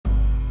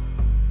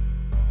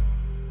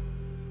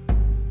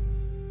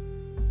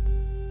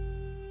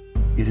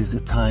It is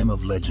a time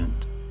of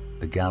legend.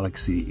 The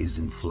galaxy is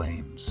in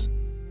flames.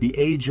 The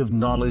age of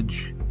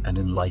knowledge and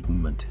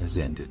enlightenment has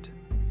ended.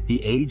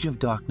 The age of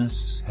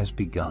darkness has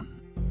begun.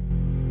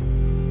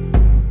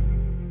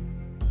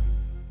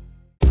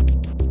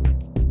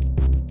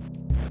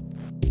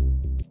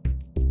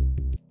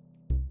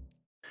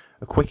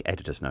 A quick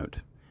editor's note.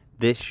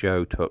 This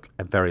show took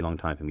a very long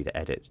time for me to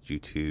edit due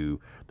to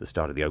the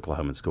start of the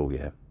Oklahoman school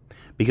year.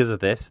 Because of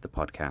this, the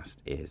podcast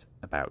is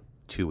about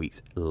 2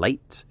 weeks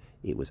late.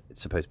 It was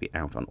supposed to be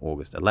out on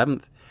August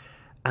 11th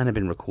and had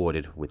been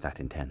recorded with that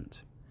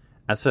intent.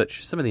 As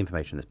such, some of the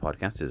information in this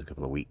podcast is a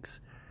couple of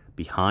weeks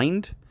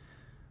behind,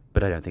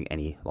 but I don't think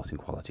any loss in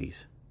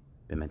quality's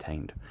been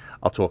maintained.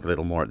 I'll talk a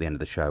little more at the end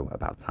of the show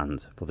about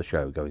plans for the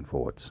show going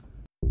forwards.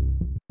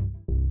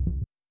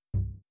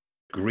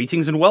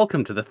 Greetings and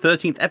welcome to the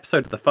 13th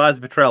episode of the Fires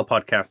of Betrayal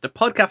podcast, a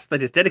podcast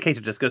that is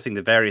dedicated to discussing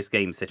the various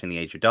games set in the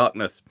Age of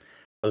Darkness,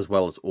 as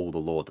well as all the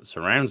lore that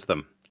surrounds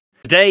them.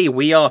 Today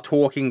we are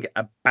talking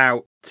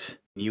about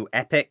new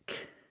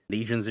epic,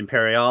 Legions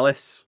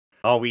Imperialis.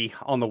 Are we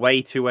on the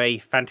way to a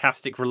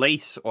fantastic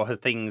release, or have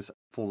things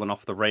fallen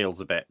off the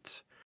rails a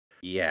bit?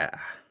 Yeah.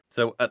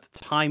 So at the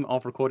time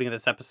of recording of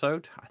this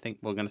episode, I think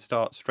we're going to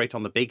start straight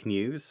on the big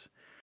news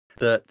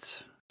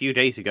that a few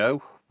days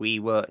ago, we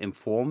were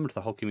informed,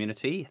 the whole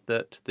community,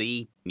 that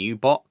the new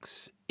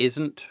box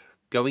isn't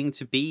going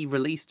to be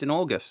released in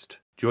August.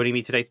 Joining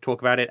me today to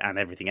talk about it and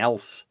everything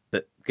else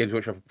that Games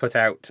Workshop have put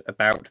out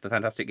about the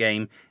fantastic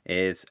game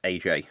is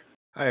AJ.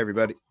 Hi,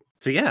 everybody.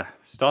 So yeah,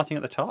 starting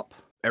at the top.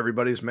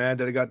 Everybody's mad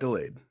that it got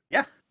delayed.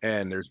 Yeah.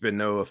 And there's been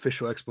no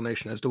official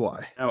explanation as to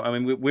why. No, I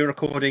mean, we're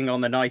recording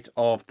on the night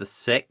of the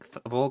 6th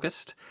of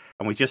August,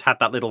 and we just had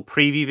that little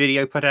preview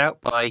video put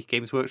out by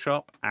Games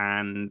Workshop,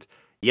 and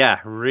yeah,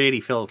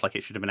 really feels like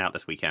it should have been out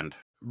this weekend.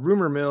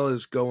 Rumor mill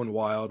is going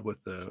wild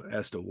with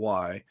as to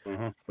why,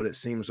 Mm-hmm. but it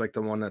seems like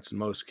the one that's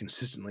most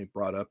consistently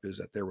brought up is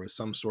that there was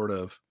some sort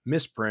of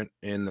misprint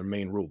in the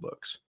main rule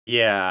books.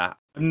 Yeah,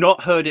 I've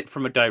not heard it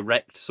from a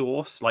direct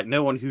source. Like,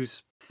 no one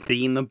who's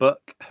seen the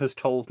book has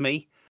told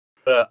me,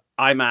 but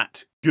I'm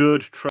at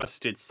good,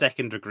 trusted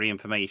second-degree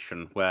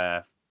information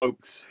where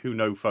folks who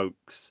know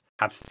folks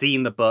have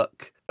seen the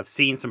book, have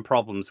seen some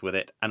problems with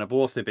it, and have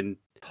also been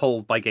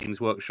told by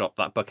Games Workshop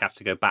that book has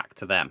to go back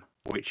to them,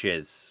 which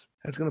is...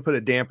 That's going to put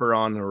a damper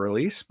on the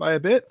release by a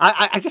bit.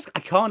 I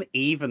can't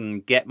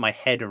even get my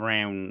head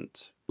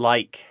around,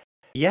 like,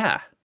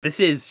 yeah,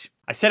 this is...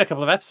 I said a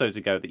couple of episodes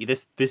ago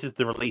that this is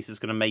the release that's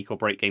going to make or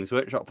break Games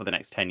Workshop for the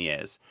next 10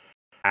 years,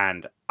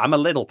 and I'm a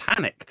little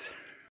panicked.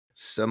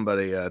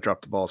 Somebody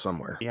dropped the ball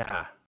somewhere.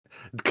 Yeah.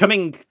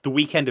 Coming the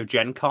weekend of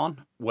Gen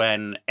Con,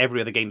 when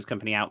every other games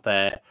company out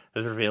there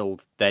has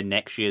revealed their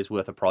next year's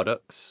worth of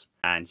products,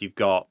 and you've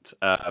got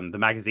the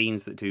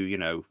magazines that do, you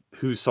know,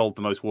 who sold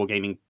the most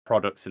wargaming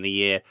products in the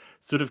year,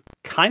 sort of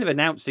kind of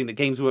announcing that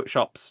Games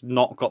Workshop's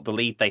not got the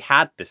lead they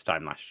had this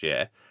time last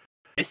year.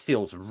 This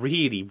feels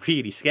really,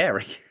 really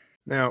scary.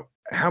 Now,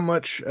 how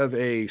much of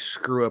a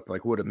screw up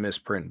would a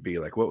misprint be?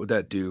 What would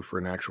that do for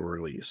an actual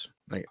release?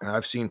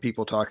 I've seen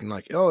people talking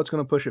oh, it's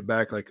going to push it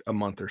back a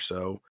month or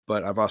so,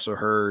 but I've also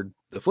heard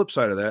the flip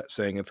side of that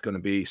saying it's going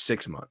to be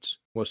 6 months.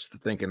 What's the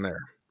thinking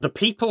there? The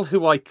people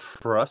who I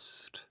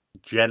trust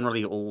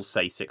generally all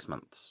say 6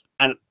 months.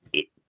 And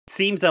it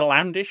seems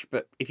outlandish,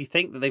 but if you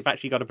think that they've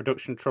actually got a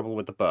production trouble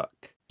with the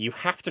book, you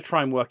have to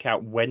try and work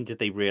out when did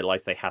they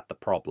realize they had the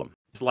problem.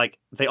 It's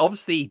they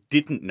obviously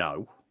didn't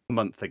know a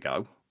month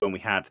ago when we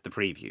had the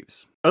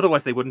previews.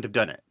 Otherwise, they wouldn't have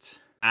done it.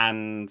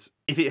 And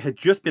if it had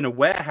just been a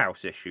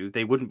warehouse issue,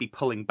 they wouldn't be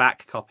pulling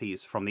back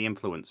copies from the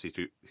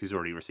influencer who's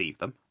already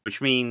received them,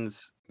 which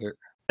means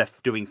they're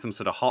doing some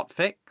sort of hot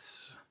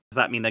fix. Does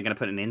that mean they're going to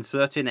put an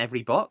insert in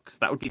every box?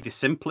 That would be the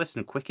simplest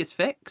and quickest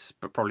fix,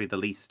 but probably the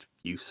least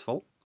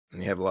useful.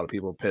 And you have a lot of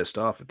people pissed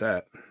off at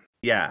that.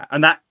 Yeah,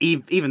 and that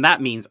even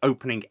that means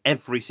opening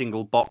every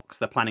single box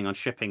they're planning on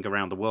shipping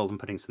around the world and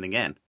putting something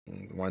in.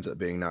 It winds up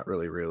being not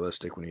really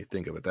realistic when you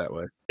think of it that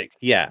way.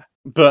 Yeah,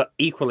 but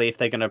equally, if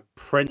they're going to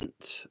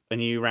print a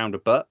new round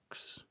of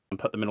books and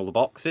put them in all the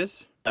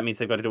boxes, that means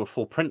they've got to do a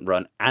full print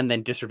run and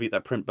then distribute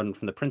that print run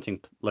from the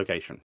printing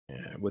location.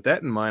 Yeah, with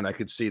that in mind, I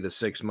could see the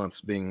 6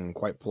 months being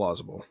quite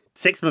plausible.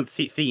 6 months,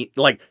 to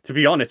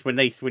be honest, when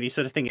you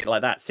sort of think it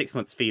like that, 6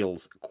 months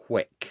feels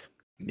quick.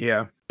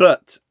 Yeah.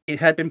 But it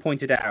had been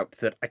pointed out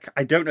that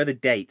I don't know the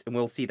date, and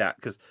we'll see that,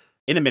 because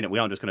in a minute we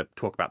aren't just going to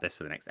talk about this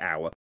for the next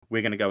hour.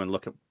 We're going to go and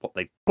look at what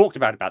they've talked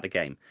about the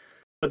game.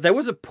 But there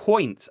was a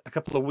point a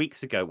couple of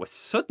weeks ago where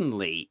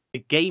suddenly the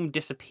game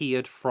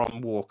disappeared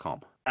from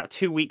Warcom. About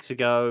 2 weeks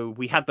ago,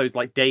 we had those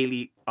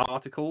daily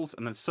articles,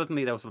 and then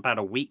suddenly there was about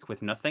a week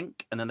with nothing,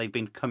 and then they've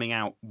been coming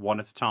out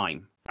one at a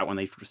time. Out when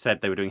they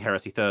said they were doing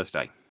Heresy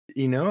Thursday.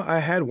 I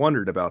had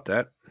wondered about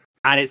that.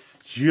 And it's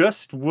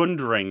just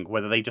wondering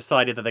whether they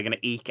decided that they're going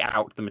to eke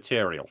out the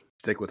material.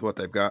 Stick with what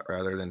they've got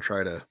rather than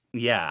try to...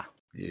 Yeah.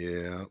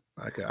 Yeah,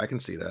 I can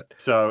see that.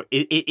 So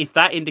if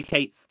that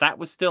indicates that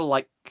was still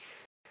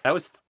that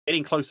was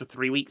getting close to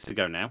 3 weeks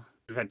ago now.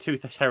 We've had 2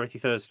 Heresy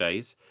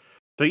Thursdays.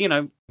 So, you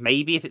know,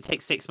 maybe if it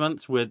takes 6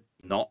 months, we're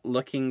not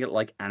looking at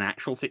like an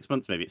actual 6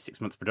 months. Maybe it's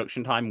 6 months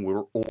production time.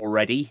 We're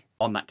already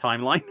on that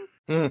timeline.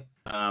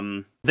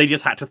 They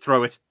just had to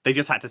throw it. They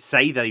just had to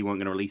say they weren't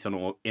going to release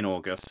in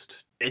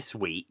August this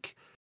week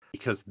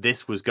because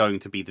this was going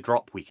to be the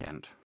drop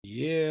weekend.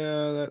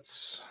 Yeah,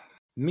 that's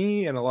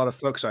me, and a lot of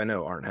folks I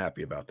know aren't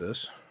happy about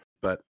this.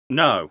 But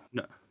no.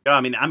 I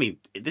mean,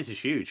 this is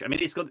huge. I mean,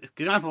 it's going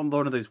to have one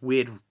of those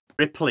weird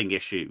rippling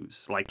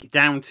issues, like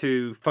down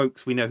to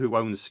folks we know who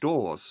own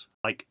stores.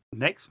 Like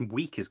next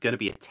week is going to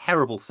be a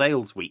terrible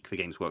sales week for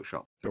Games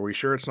Workshop. Are we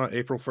sure it's not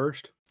April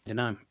 1st? You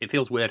know, it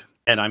feels weird,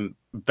 and I'm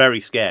very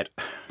scared.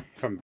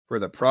 For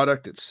the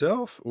product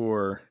itself,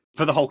 or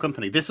for the whole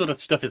company. This sort of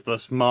stuff is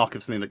the mark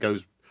of something that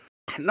goes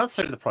not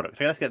so to the product.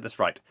 Okay, let's get this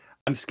right.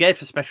 I'm scared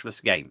for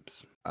specialist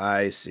games.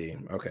 I see.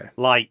 Okay.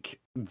 Like,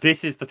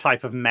 this is the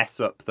type of mess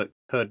up that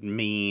could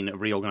mean a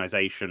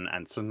reorganization,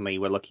 and suddenly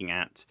we're looking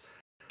at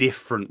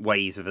different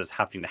ways of us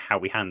having how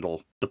we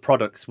handle the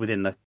products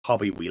within the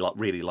hobby we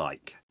really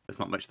like. There's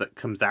not much that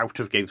comes out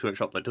of Games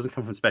Workshop that doesn't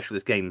come from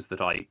specialist games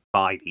that I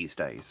buy these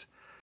days.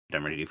 I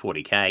don't really do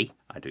 40k.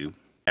 I do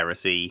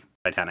Heresy,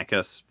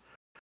 Titanicus.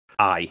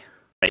 I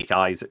make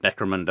eyes at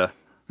Necromunda.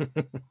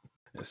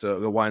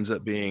 So it winds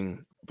up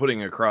being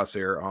putting a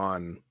crosshair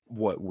on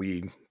what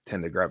we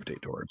tend to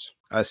gravitate towards.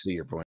 I see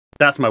your point.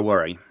 That's my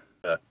worry.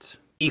 But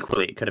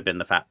equally, it could have been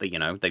the fact that, you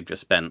know, they've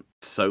just spent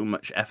so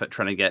much effort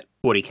trying to get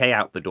 40k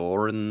out the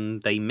door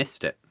and they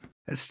missed it.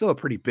 It's still a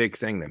pretty big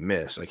thing to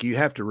miss. Like, you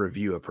have to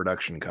review a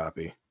production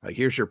copy. Like,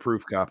 here's your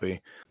proof copy.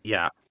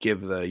 Yeah.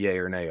 Give the yay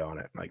or nay on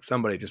it. Like,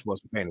 somebody just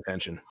wasn't paying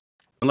attention.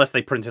 Unless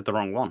they printed the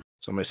wrong one.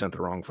 Somebody sent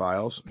the wrong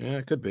files. Yeah,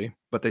 it could be.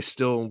 But they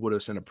still would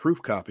have sent a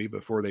proof copy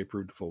before they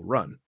approved the full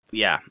run.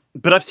 Yeah.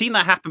 But I've seen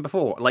that happen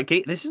before. Like,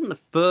 this isn't the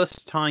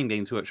first time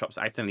Games Workshop's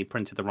accidentally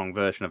printed the wrong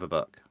version of a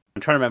book.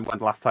 I'm trying to remember when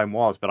the last time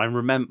was, but I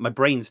remember my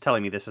brain's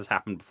telling me this has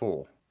happened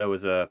before. There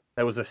was a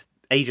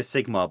Age of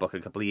Sigmar book a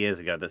couple of years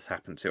ago that's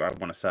happened to, I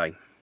want to say.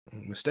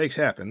 Mistakes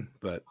happen,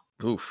 but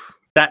oof.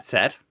 That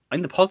said,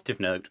 in the positive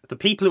note, the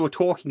people who are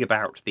talking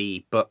about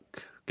the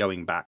book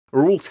going back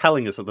are all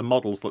telling us that the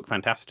models look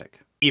fantastic.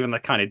 Even the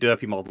kind of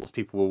derpy models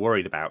people were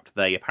worried about,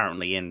 they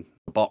apparently in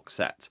the box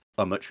set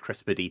are much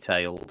crisper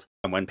detailed,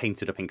 and when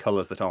painted up in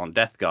colours that aren't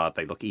Death Guard,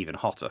 they look even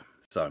hotter.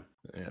 So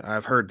yeah,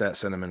 I've heard that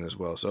sentiment as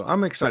well. So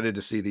I'm excited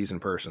to see these in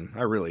person.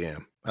 I really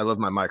am. I love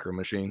my micro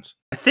machines.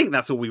 I think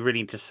that's all we really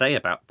need to say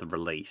about the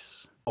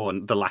release, or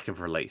the lack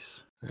of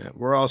release. Yeah,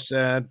 we're all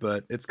sad,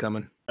 but it's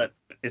coming.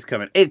 It's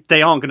coming.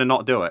 They aren't going to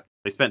not do it.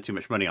 They spent too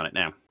much money on it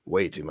now.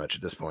 Way too much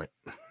at this point.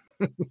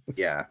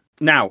 Yeah.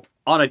 Now,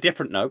 on a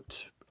different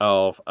note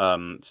of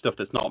stuff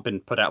that's not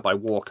been put out by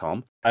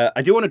Warcom,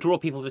 I do want to draw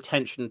people's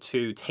attention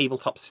to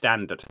Tabletop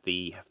Standard,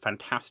 the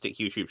fantastic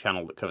YouTube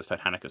channel that covers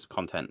Titanicus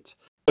content.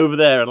 Over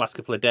there in the last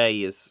couple of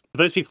days, for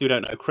those people who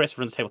don't know, Chris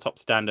runs Tabletop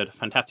Standard,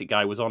 fantastic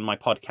guy, was on my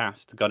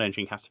podcast, got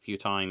Engine Cast a few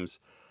times,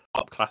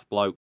 top class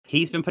bloke.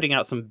 He's been putting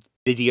out some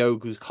video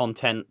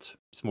content,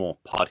 it's more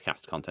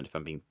podcast content if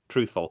I'm being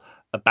truthful,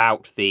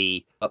 about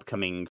the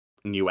upcoming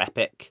new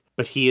epic,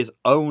 but he is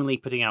only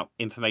putting out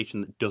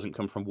information that doesn't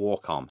come from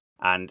Warcom.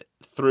 And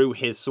through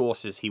his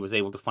sources, he was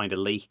able to find a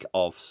leak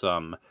of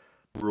some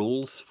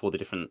rules for the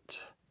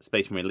different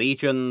Space Marine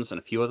Legions and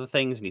a few other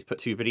things, and he's put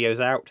 2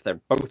 videos out.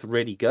 They're both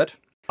really good.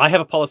 I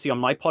have a policy on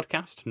my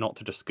podcast not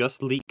to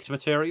discuss leaked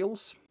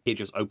materials. It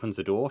just opens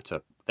the door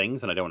to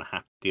things, and I don't want to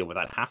have to deal with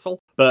that hassle.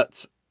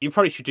 But you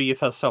probably should do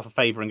yourself a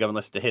favor and go and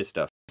listen to his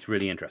stuff. It's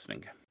really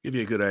interesting. Give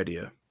you a good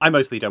idea. I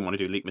mostly don't want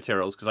to do leaked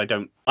materials because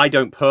I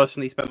don't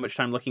personally spend much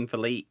time looking for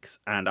leaks,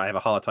 and I have a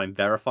hard time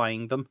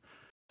verifying them.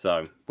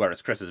 So,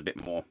 whereas Chris is a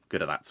bit more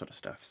good at that sort of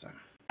stuff. So,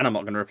 and I'm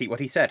not going to repeat what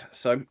he said.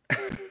 So,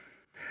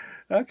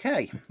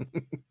 okay.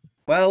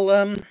 Well,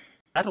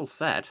 that all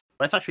said,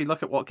 let's actually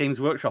look at what Games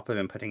Workshop have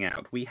been putting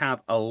out. We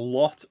have a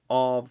lot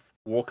of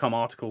Warcom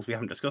articles we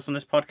haven't discussed on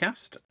this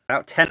podcast.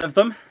 About 10 of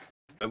them.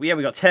 But yeah,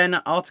 we got 10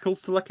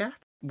 articles to look at.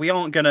 We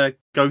aren't going to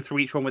go through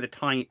each one with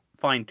a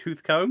fine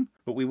tooth comb,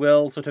 but we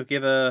will sort of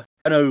give an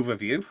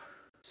overview.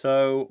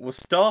 So we'll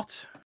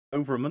start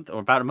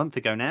about a month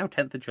ago now,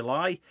 10th of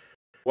July.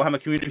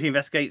 Warhammer Community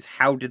investigates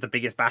how did the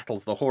biggest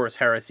battles, the Horus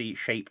Heresy,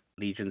 shape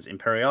Legions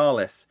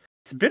Imperialis.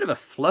 It's a bit of a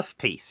fluff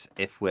piece,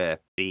 if we're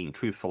being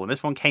truthful. And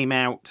this one came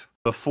out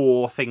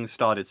before things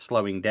started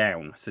slowing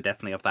down. So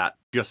definitely of that,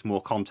 just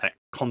more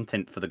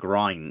content for the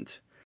grind.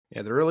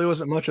 Yeah, there really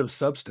wasn't much of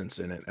substance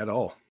in it at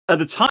all. At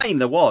the time,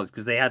 there was,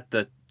 because they had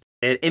the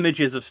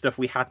images of stuff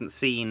we hadn't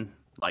seen,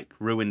 like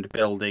ruined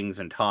buildings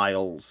and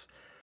tiles.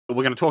 But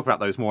we're going to talk about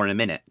those more in a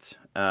minute.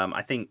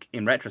 I think,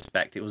 in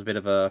retrospect, it was a bit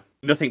of a...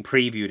 Nothing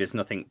previewed is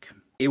nothing...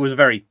 It was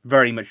very,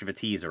 very much of a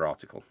teaser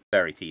article.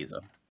 Very teaser.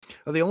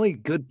 Well, the only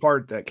good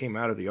part that came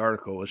out of the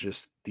article was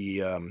just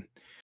the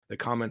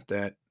comment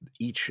that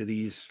each of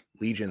these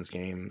Legions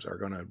games are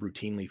going to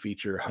routinely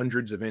feature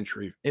hundreds of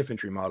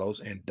infantry models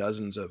and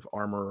dozens of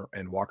armor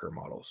and walker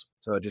models.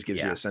 So it just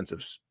gives you a sense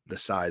of the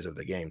size of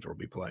the games we'll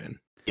be playing.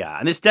 Yeah,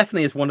 and this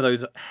definitely is one of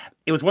those...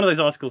 It was one of those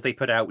articles they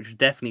put out which was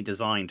definitely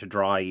designed to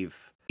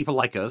drive people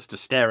like us to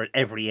stare at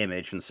every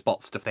image and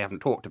spot stuff they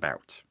haven't talked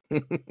about.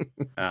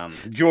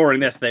 During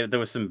this, there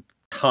were some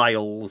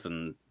tiles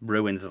and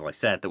ruins, as I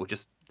said, that were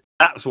just...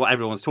 That's what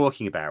everyone's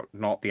talking about,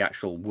 not the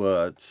actual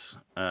words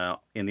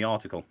in the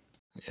article.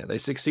 Yeah, they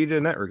succeeded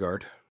in that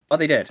regard. Oh,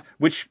 they did.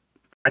 Which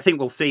I think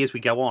we'll see as we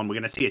go on. We're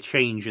going to see a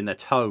change in their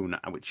tone,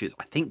 which is,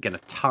 I think, going to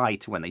tie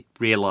to when they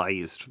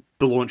realised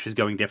the launch is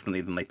going differently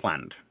than they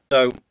planned.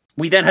 So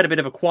we then had a bit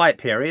of a quiet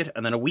period,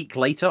 and then a week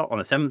later, on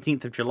the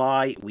 17th of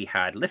July, we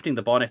had lifting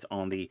the bonnet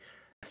on the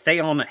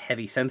Theon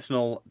Heavy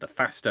Sentinel, the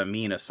faster,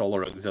 meaner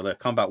Solar Auxiliary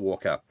Combat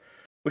Walker,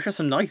 which are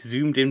some nice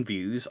zoomed-in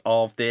views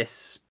of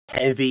this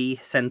heavy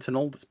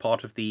Sentinel that's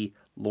part of the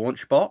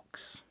launch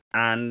box.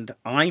 And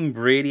I'm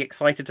really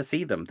excited to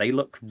see them. They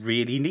look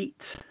really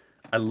neat.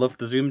 I love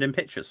the zoomed-in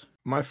pictures.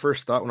 My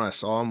first thought when I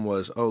saw them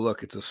was, oh,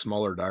 look, it's a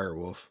smaller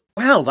direwolf.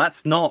 Well,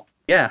 that's not...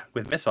 Yeah,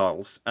 with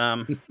missiles.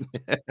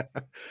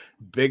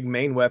 Big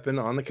main weapon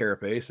on the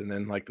carapace, and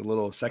then like the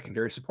little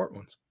secondary support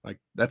ones. Like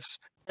that's...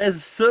 There's a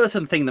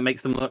certain thing that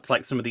makes them look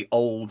like some of the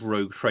old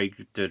Rogue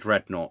Trader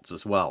dreadnoughts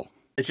as well.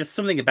 There's just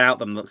something about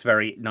them that looks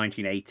very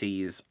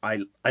 1980s.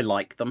 I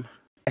like them.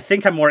 I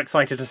think I'm more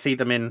excited to see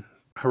them in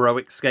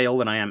heroic scale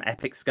than I am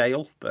epic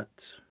scale,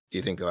 but... Do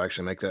you think they'll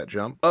actually make that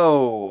jump?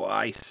 Oh,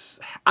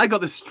 I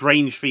got this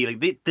strange feeling.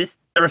 There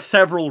are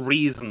several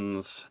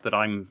reasons that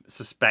I'm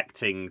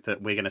suspecting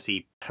that we're going to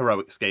see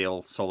heroic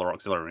scale Solar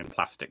Auxiliary in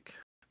plastic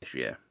this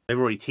year. They've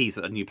already teased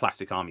that a new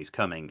plastic army is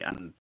coming,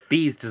 and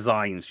these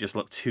designs just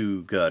look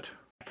too good.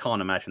 I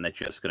can't imagine they're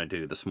just going to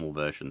do the small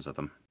versions of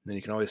them. Then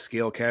you can always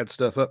scale CAD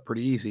stuff up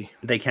pretty easy.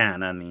 They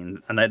can, I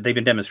mean, and they've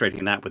been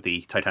demonstrating that with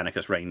the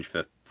Titanicus range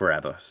for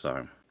forever,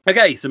 so...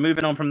 Okay, so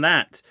moving on from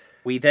that,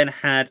 we then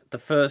had the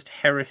first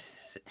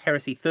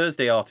Heresy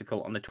Thursday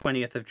article on the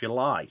 20th of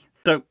July.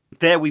 So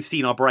there we've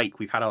seen our break.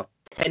 We've had our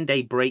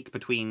 10-day break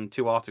between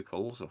two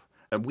articles,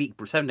 a week,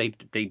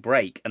 7-day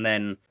break, and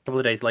then a couple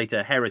of days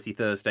later, Heresy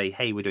Thursday,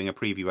 hey, we're doing a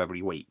preview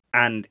every week.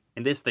 And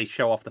in this, they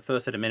show off the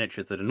first set of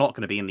miniatures that are not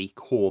going to be in the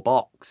core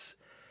box.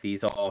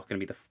 These are going to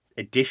be the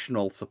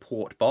additional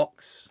support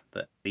box,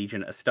 the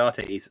Legion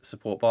Astartes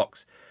support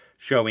box,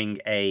 showing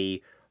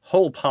a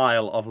whole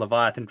pile of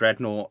Leviathan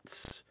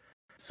dreadnoughts,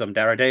 some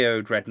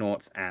Daradeo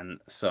dreadnoughts,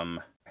 and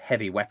some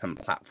heavy weapon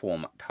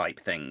platform type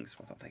things.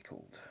 What are they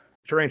called?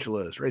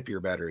 Tarantulas, rapier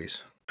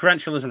batteries.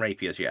 Tarantulas and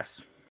rapiers,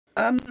 yes.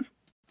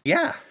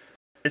 Yeah.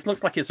 This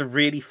looks like it's a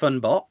really fun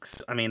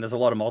box. I mean, there's a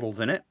lot of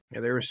models in it. Yeah,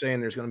 they were saying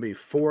there's going to be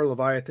 4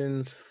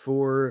 Leviathans,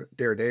 4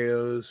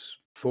 Daradeos,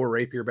 4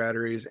 rapier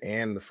batteries,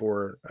 and the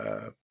 4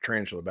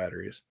 tarantula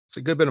batteries. It's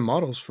a good bit of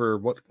models for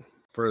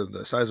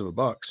the size of a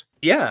box.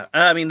 Yeah,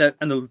 I mean, the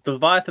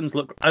Leviathans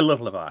look... I love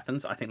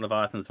Leviathans. I think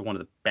Leviathans are one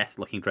of the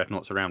best-looking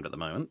dreadnoughts around at the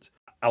moment.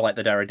 I like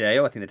the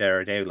Daradeo. I think the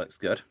Daradeo looks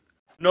good.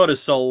 Not as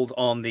sold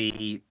on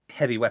the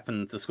heavy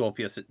weapons, the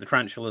Scorpius, the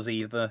Tarantulas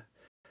either.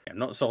 I'm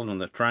not sold on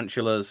the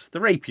Tarantulas. The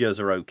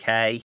Rapiers are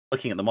okay.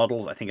 Looking at the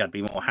models, I think I'd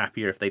be more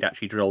happier if they'd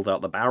actually drilled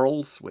out the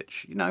barrels,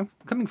 which, you know,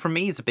 coming from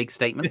me is a big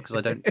statement, because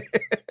I don't...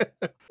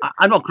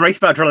 I'm not great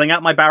about drilling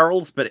out my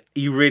barrels, but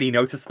you really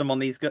notice them on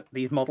these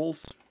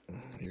models.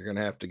 You're going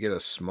to have to get a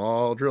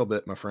small drill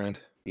bit, my friend.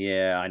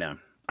 Yeah, I know.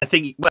 I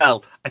think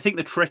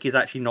the trick is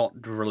actually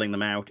not drilling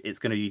them out. It's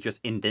going to be just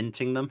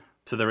indenting them.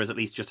 So there is at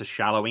least just a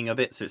shallowing of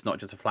it, so it's not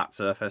just a flat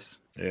surface.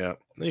 Yeah,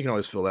 you can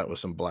always fill that with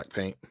some black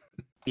paint.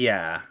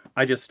 Yeah,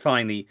 I just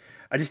think the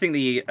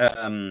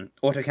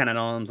autocannon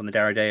arms on the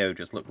Daradeo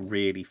just look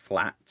really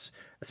flat,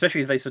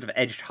 especially if they sort of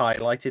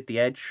highlighted the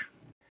edge.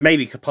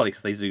 Maybe probably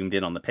because they zoomed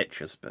in on the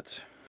pictures,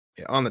 but...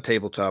 Yeah, on the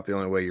tabletop, the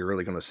only way you're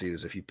really going to see it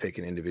is if you pick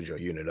an individual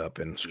unit up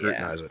and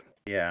scrutinize it.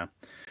 Yeah.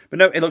 But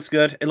no, it looks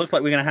good. It looks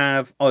like we're going to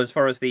have, as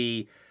far as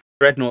the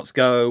dreadnoughts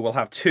go, we'll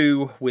have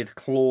 2 with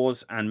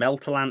claws and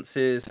melter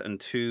lances, and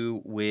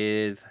 2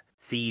 with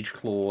siege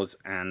claws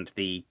and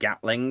the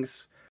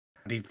gatlings.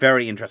 I'd be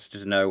very interested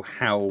to know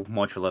how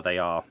modular they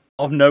are.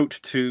 Of note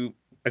to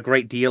a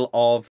great deal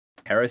of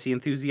Heresy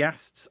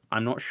enthusiasts,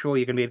 I'm not sure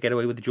you're going to be able to get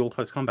away with the dual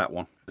close combat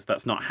one, because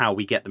that's not how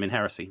we get them in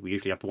Heresy. We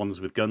usually have the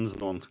ones with guns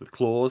and the ones with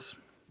claws.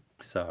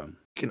 So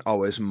you can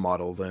always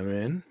model them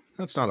in.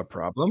 That's not a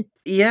problem.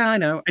 Yeah, I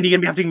know. And you're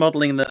going to be having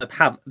modeling the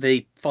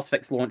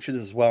Phosphex launchers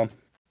as well.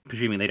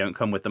 Presuming they don't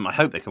come with them. I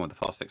hope they come with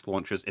the Phosphex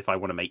launchers if I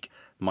want to make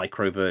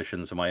micro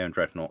versions of my own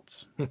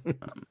dreadnoughts.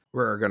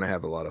 We're going to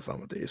have a lot of fun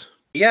with these.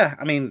 Yeah,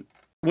 I mean,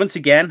 once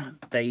again,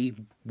 they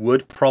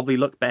would probably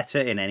look better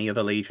in any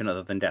other Legion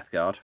other than Death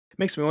Guard.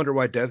 Makes me wonder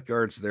why Death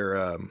Guard's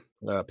their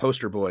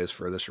poster boys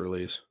for this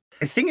release.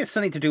 I think it's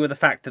something to do with the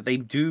fact that they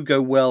do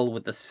go well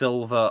with the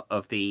silver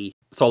of the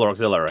Solar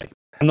Auxiliary.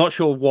 I'm not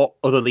sure what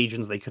other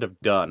legions they could have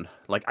done.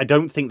 Like, I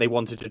don't think they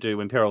wanted to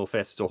do Imperial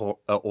Fists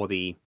or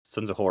the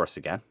Sons of Horus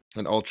again.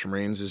 And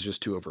Ultramarines is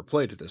just too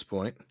overplayed at this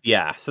point.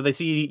 Yeah, so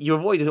you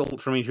avoid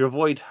Ultramarines, you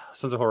avoid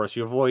Sons of Horus,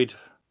 you avoid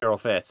Imperial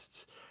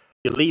Fists.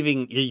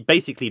 You're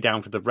basically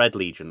down for the Red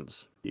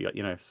Legions.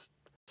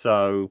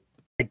 So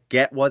I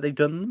get why they've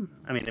done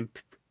them. I mean,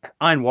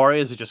 Iron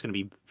Warriors are just going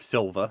to be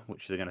silver,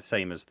 which is going to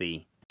same as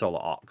the Solar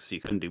Ox. You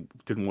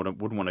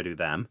wouldn't want to do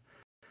them.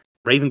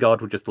 Raven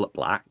Guard would just look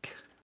black.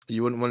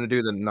 You wouldn't want to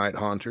do the Night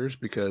Haunters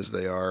because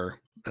they are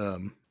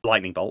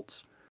lightning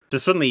bolts. So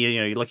suddenly,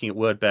 you're looking at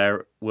word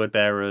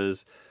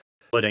bearers,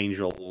 blood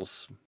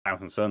angels,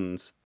 Thousand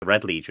Suns, the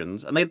Red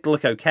Legions, and they'd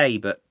look okay.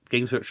 But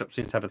Games Workshop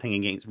seems to have a thing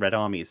against red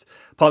armies,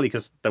 partly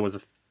because there was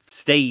a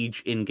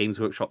stage in Games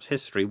Workshop's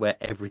history where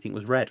everything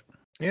was red.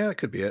 Yeah, that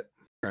could be it.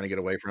 Trying to get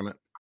away from it.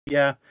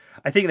 Yeah,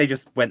 I think they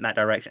just went that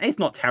direction. It's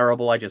not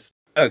terrible.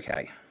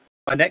 Okay.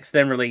 Our next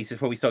then release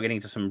is where we start getting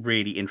into some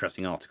really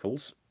interesting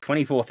articles.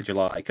 24th of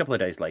July, a couple of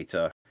days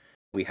later,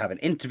 we have an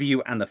interview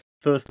and the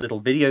first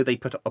little video they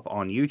put up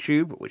on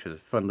YouTube, which was a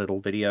fun little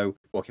video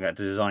talking about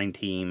the design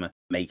team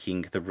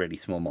making the really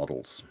small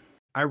models.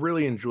 I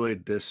really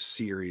enjoyed this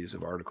series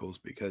of articles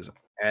because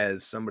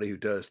as somebody who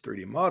does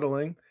 3D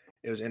modeling,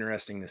 it was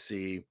interesting to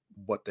see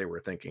what they were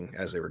thinking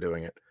as they were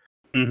doing it.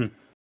 Mm-hmm.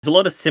 There's a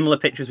lot of similar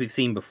pictures we've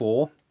seen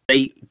before.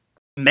 They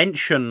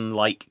mention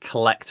like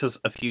collectors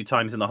a few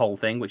times in the whole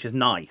thing, which is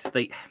nice.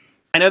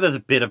 I know there's a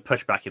bit of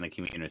pushback in the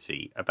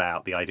community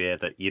about the idea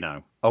that,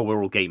 oh,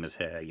 we're all gamers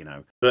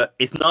here, But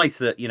it's nice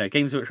that,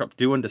 Games Workshop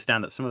do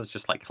understand that some of us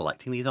just like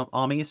collecting these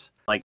armies.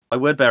 Like, my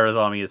Wordbearer's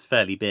army is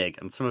fairly big,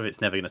 and some of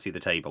it's never going to see the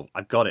table.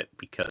 I've got it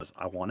because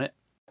I want it.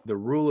 The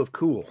rule of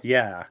cool.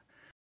 Yeah.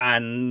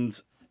 And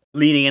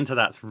leaning into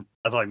that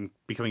as I'm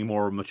becoming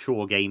more a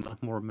mature gamer,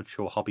 more a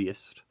mature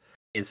hobbyist,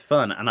 is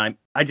fun. And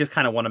I just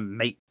kind of want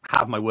to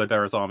have my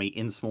Wordbearer's army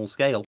in small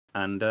scale.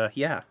 And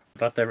yeah,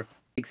 glad they're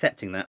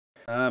accepting that.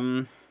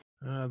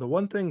 The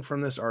one thing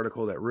from this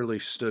article that really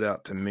stood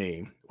out to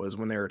me was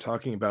when they were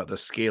talking about the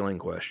scaling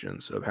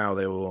questions of how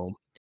they will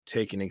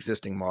take an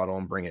existing model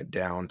and bring it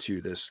down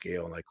to this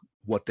scale, like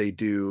what they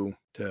do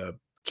to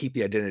keep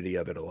the identity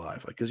of it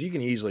alive. Like, because you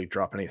can easily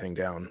drop anything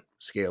down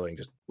scaling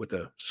just with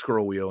a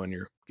scroll wheel in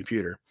your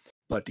computer,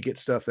 but to get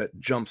stuff that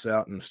jumps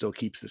out and still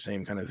keeps the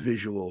same kind of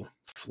visual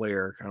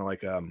flair, kind of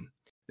like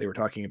they were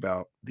talking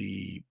about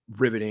the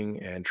riveting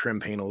and trim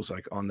panels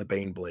like on the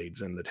Bane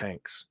blades and the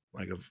tanks.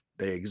 Like if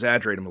they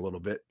exaggerate them a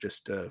little bit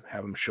just to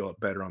have them show up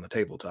better on the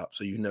tabletop.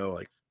 So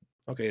like,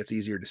 okay, it's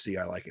easier to see.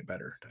 I like it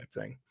better type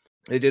thing.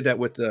 They did that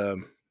with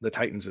the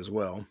Titans as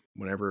well.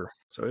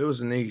 So it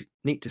was neat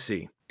to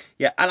see.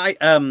 Yeah,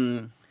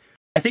 and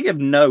I think of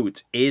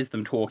note is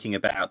them talking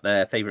about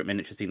their favorite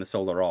miniatures being the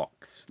Solar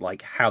Ox,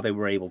 like how they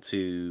were able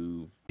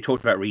to. We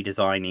talked about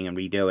redesigning and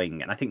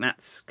redoing, and I think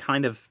that's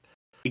kind of,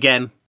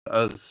 again,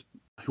 us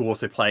who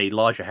also play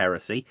Larger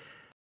Heresy,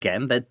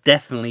 again, they're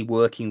definitely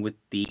working with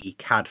the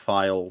CAD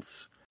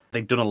files.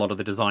 They've done a lot of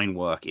the design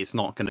work. It's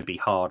not going to be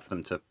hard for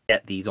them to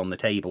get these on the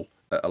table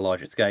at a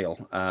larger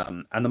scale.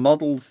 And the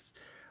models,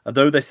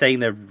 although they're saying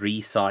they're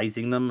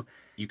resizing them,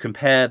 you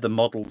compare the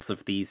models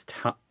of these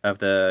of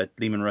the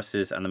Lehman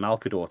Russes and the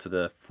Malkador to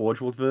the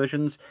Forge World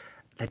versions,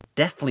 they're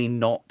definitely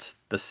not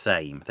the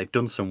same. They've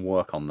done some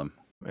work on them.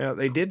 Yeah,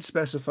 they did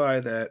specify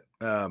that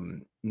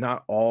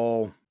not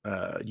all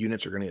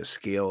units are going to get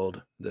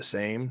scaled the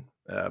same,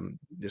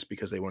 just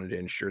because they wanted to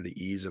ensure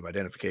the ease of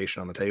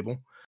identification on the table.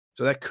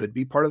 So that could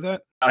be part of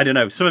that. I don't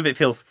know. Some of it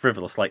feels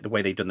frivolous, like the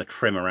way they've done the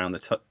trim around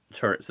the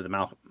turrets of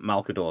the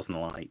Malkadors and the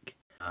like.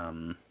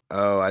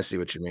 Oh, I see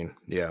what you mean.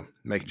 Yeah,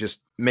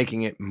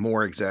 making it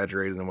more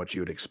exaggerated than what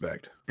you would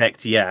expect.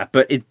 Yeah,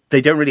 but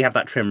they don't really have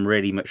that trim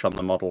really much on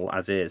the model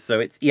as is. So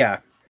it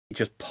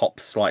just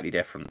pops slightly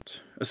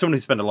different. As someone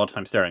who spent a lot of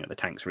time staring at the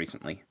tanks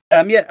recently.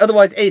 Yeah,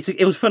 otherwise,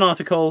 it was a fun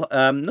article.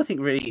 Nothing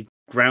really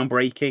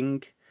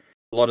groundbreaking.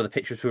 A lot of the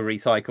pictures were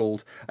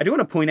recycled. I do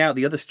want to point out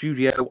the other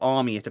studio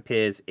army, it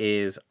appears,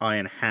 is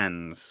Iron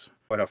Hands.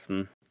 Quite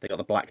often, they got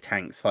the black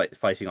tanks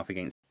fighting off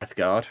against Death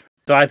Guard.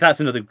 So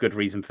that's another good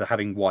reason for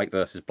having white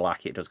versus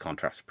black. It does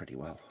contrast pretty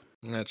well.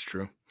 That's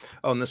true.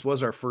 Oh, and this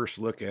was our first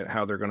look at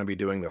how they're going to be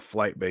doing the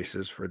flight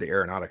bases for the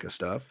Aeronautica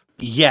stuff.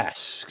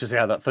 Yes, because they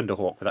had that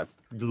Thunderhawk with that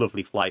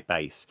lovely flight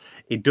base.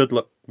 It did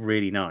look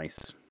really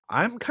nice.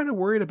 I'm kind of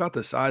worried about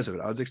the size of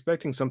it. I was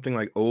expecting something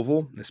like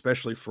oval,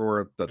 especially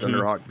for the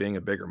Thunderhawk being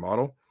a bigger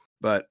model.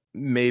 But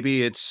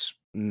maybe it's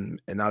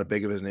not as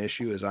big of an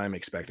issue as I'm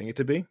expecting it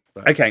to be.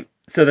 But... Okay,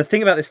 so the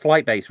thing about this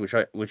flight base,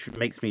 which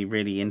makes me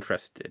really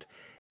interested,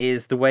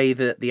 is the way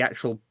that the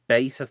actual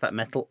base has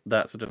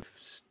that sort of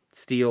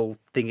steel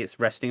thing it's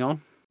resting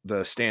on.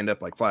 The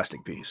stand-up like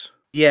plastic piece.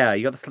 Yeah,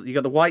 you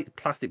got the white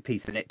plastic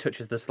piece, and it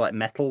touches this like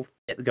metal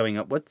going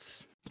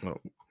upwards. Oh,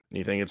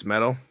 you think it's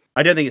metal?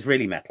 I don't think it's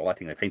really metal. I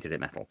think they painted it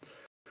metal.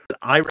 But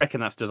I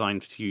reckon that's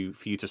designed for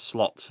you to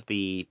slot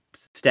the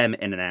stem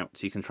in and out,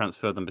 so you can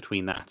transfer them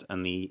between that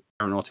and the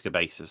Aeronautica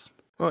bases.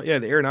 Well, yeah,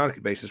 the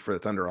Aeronautica bases for the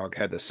Thunderhawk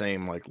had the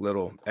same like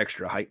little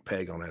extra height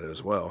peg on it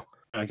as well.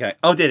 Okay.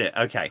 Oh, did it?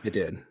 Okay. It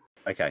did.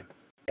 Okay.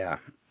 Yeah.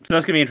 So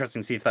that's going to be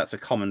interesting to see if that's a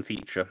common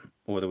feature,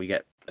 or whether we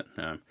get...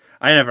 No.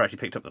 I never actually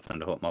picked up the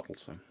Thunderhawk model,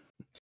 so...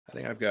 I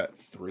think I've got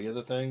 3 of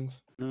the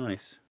things.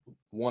 Nice.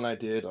 One I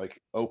did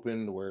like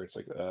opened where it's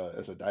like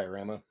as a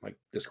diorama, like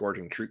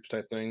disgorging troops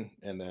type thing,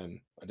 and then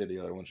I did the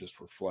other ones just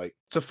for flight.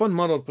 It's a fun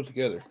model to put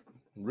together.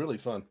 Really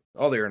fun.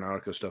 All the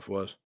Aeronautica stuff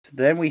was. So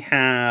then we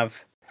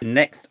have the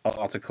next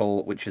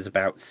article, which is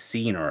about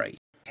scenery.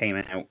 Came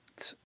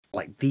out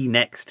like the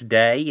next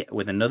day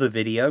with another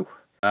video.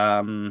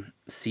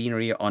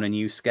 Scenery on a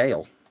new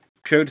scale.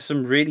 Showed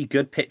some really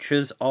good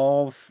pictures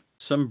of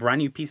some brand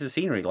new pieces of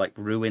scenery, like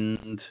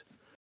ruined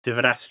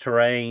Civitas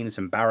terrain,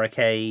 some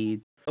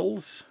barricade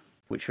hills,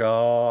 which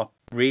are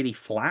really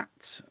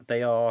flat.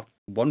 They are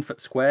 1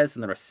 foot squares,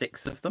 and there are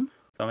 6 of them.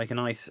 So I make a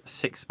nice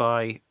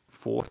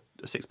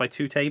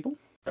 6x2 table.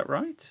 Is that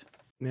right?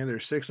 Yeah,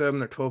 there's 6 of them.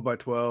 They're 12 by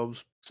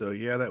 12s. So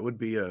yeah, that would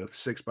be a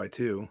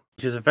 6x2.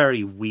 Which is a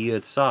very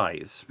weird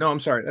size. No,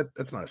 I'm sorry.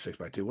 That's not a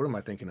 6x2. What am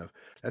I thinking of?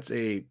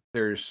 They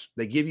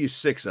give you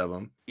 6 of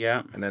them.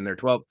 Yeah. And then they're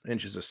 12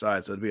 inches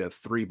aside, so it'd be a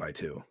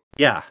 3x2.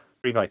 Yeah,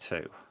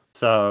 3x2.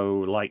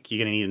 So, like,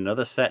 you're going to need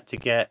another set to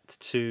get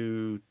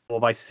to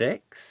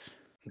 4x6.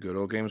 Good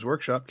old Games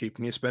Workshop,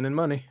 keeping you spending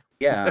money.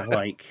 Yeah,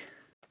 like,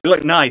 they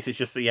look nice. It's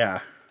just, yeah.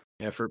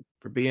 Yeah, for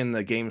being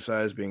the game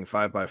size being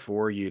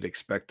 5x4, you'd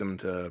expect them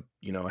to,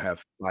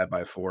 have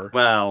 5x4.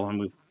 Well,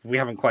 and we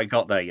haven't quite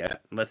got there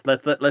yet. Let's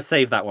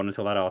save that one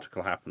until that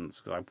article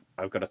happens, because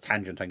I've got a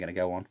tangent I'm going to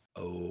go on.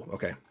 Oh,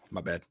 okay.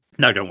 My bad.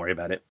 No, don't worry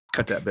about it.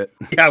 Cut that bit.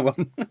 Yeah, well,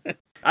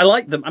 I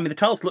like them. I mean, the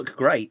tiles look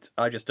great.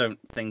 I just don't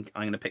think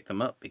I'm going to pick them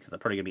up because they're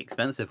probably going to be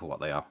expensive for what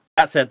they are.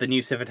 That said, the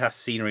new Civitas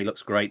scenery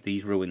looks great.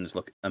 These ruins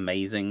look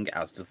amazing,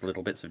 as does the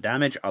little bits of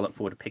damage. I look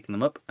forward to picking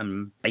them up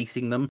and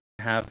basing them.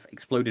 I have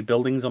exploded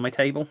buildings on my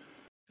table.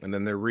 And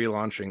then they're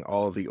relaunching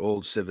all of the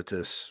old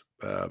Civitas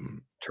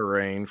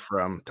terrain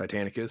from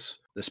Titanicus.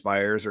 The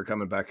spires are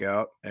coming back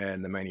out,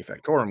 and the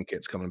Manufactorum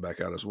kit's coming back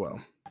out as well.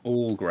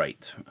 All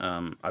great.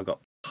 I've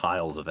got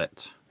piles of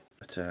it.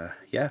 But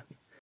yeah.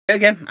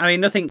 Again, I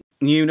mean, nothing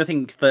new,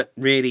 nothing that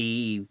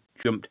really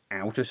jumped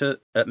out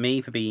at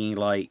me for being,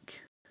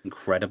 like,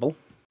 incredible.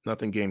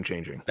 Nothing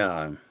game-changing.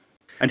 No.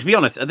 And to be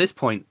honest, at this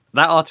point,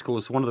 that article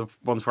was one of the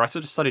ones where I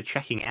sort of started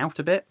checking out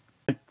a bit.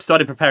 I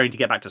started preparing to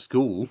get back to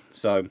school,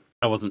 so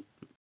I wasn't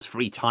as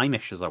free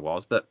time-ish as I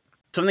was, but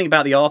something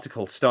about the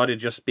article started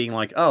just being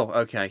like, oh,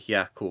 okay,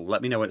 yeah, cool,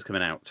 let me know when it's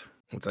coming out.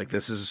 It's like,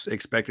 this is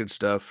expected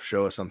stuff,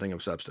 show us something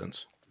of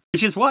substance.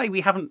 Which is why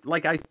we haven't,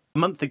 like, a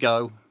month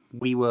ago,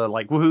 we were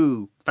like,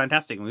 woohoo,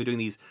 fantastic, and we were doing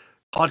these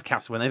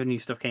podcasts whenever new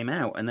stuff came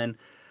out, and then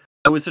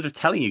I was sort of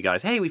telling you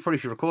guys, hey, we probably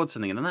should record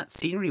something, and then that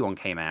scenery one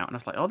came out, and I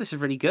was like, oh, this is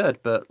really good,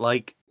 but,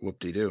 like,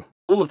 whoop-de-doo.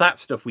 All of that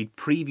stuff we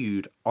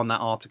previewed on that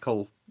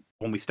article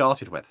when we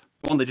started with.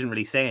 One that didn't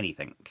really say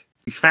anything.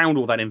 We found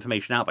all that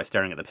information out by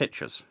staring at the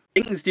pictures.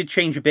 Things did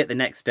change a bit the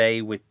next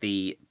day with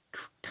the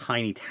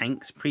Tiny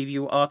Tanks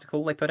preview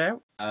article they put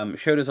out.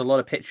 Showed us a lot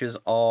of pictures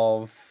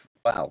of,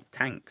 well,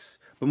 tanks.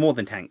 But more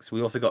than tanks,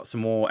 we also got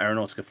some more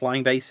Aeronautica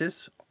flying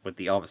bases with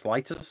the Arvis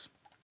Lighters.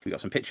 We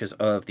got some pictures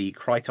of the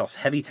Krytos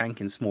heavy tank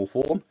in small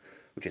form,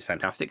 which is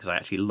fantastic because I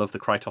actually love the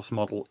Krytos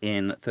model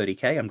in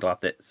 30k. I'm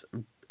glad that it's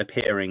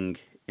appearing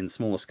in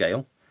smaller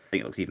scale. I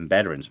think it looks even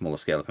better in smaller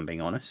scale, if I'm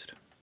being honest.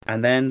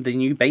 And then the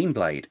new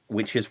Baneblade,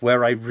 which is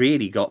where I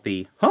really got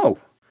the, oh,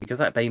 because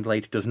that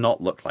Baneblade does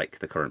not look like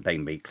the current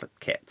Baneblade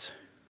kit.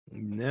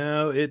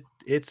 No,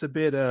 it's a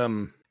bit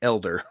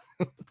elder.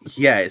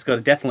 Yeah, it's got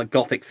a definite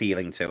gothic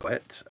feeling to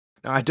it.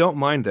 I don't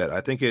mind that.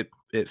 I think it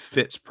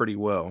fits pretty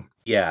well.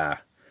 Yeah.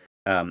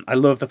 I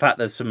love the fact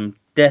there's some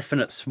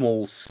definite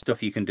small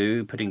stuff you can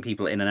do, putting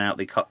people in and out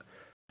the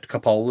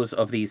cupolas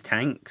of these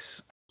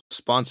tanks.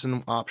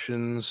 Sponson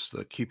options,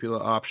 the cupola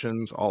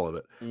options, all of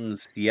it.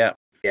 Yeah,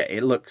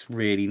 it looks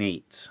really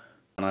neat.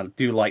 And I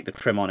do like the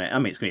trim on it. I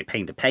mean, it's going to be a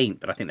pain to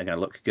paint, but I think they're going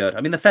to look good. I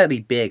mean, they're fairly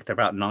big. They're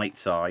about knight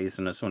size.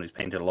 And as someone who's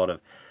painted a lot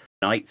of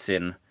knights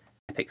in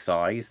epic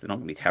size, they're not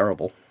going to be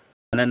terrible.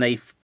 And then they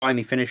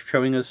finally finished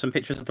showing us some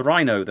pictures of the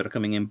Rhino that are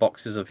coming in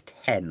boxes of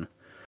 10,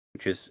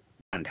 which is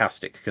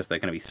fantastic because they're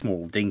going to be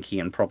small, dinky,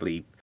 and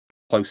probably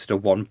close to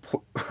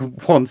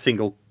one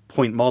single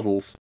point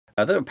models.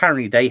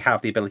 Apparently, they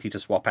have the ability to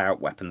swap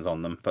out weapons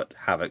on them, put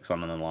havocs on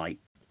them and light,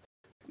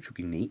 which would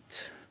be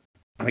neat.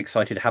 I'm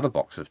excited to have a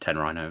box of 10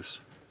 rhinos.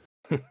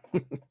 I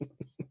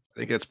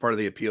think that's part of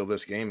the appeal of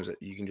this game is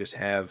that you can just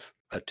have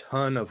a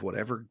ton of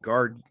whatever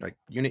guard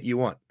unit you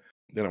want.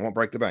 Then it won't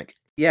break the bank.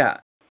 Yeah,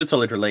 a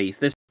solid release.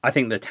 I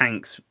think the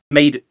tanks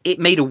made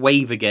a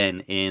wave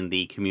again in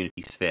the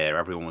community sphere.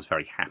 Everyone was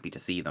very happy to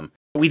see them.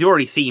 We'd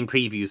already seen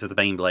previews of the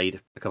Baneblade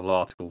a couple of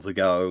articles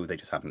ago. They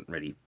just hadn't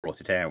really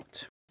brought it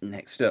out.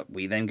 Next up,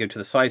 we then go to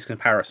the size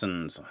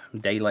comparisons a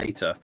day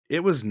later. It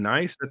was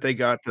nice that they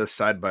got the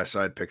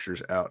side-by-side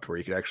pictures out where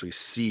you could actually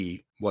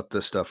see what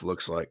this stuff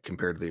looks like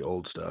compared to the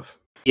old stuff.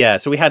 Yeah,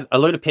 so we had a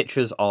load of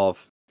pictures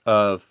of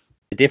the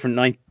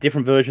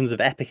different versions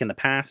of Epic in the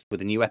past with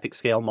the new Epic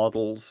scale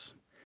models.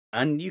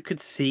 And you could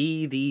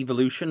see the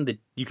evolution.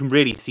 You can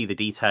really see the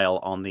detail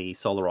on the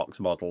SolarOx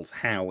models,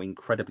 how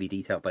incredibly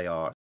detailed they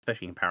are,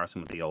 especially in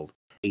comparison with the old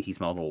 80s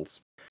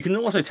models. You can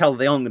also tell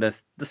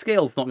that the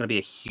scale's not going to be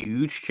a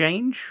huge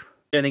change.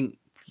 I don't think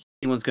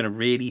anyone's going to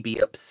really be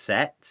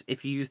upset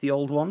if you use the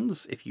old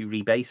ones, if you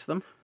rebase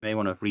them. You may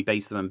want to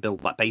rebase them and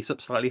build that base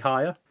up slightly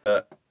higher.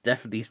 But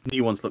definitely these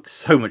new ones look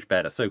so much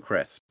better, so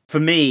crisp. For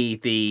me,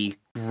 the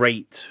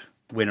great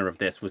winner of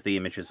this was the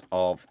images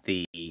of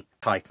the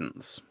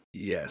Titans.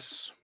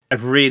 Yes.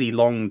 I've really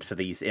longed for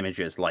these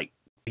images, like,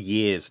 for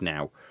years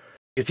now.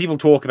 Because people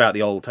talk about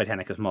the old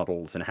Titanicus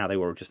models and how they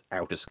were just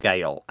out of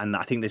scale, and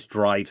I think this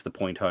drives the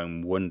point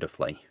home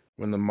wonderfully.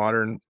 When the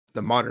modern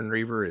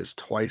Reaver is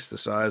twice the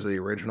size of the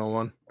original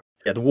one.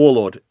 Yeah, the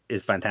Warlord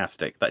is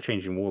fantastic. That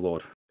changing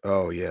Warlord.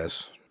 Oh,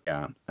 yes.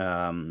 Yeah.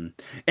 And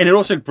it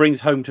also brings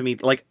home to me,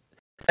 like,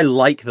 I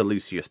like the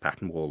Lucius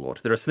pattern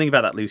Warlord. There is something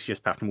about that Lucius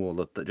pattern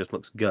Warlord that just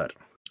looks good.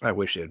 I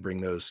wish they'd bring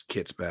those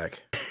kits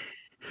back.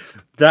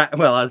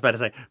 Well, I was about to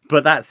say,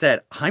 but that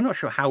said, I'm not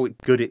sure how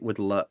good it would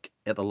look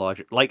at the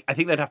larger. Like, I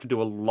think they'd have to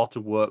do a lot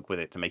of work with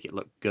it to make it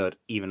look good,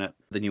 even at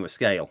the newer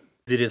scale.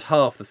 It is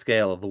half the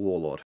scale of the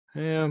Warlord.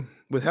 Yeah,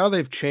 with how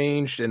they've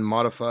changed and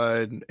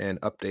modified and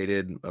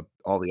updated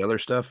all the other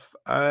stuff,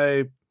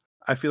 I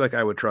feel like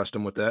I would trust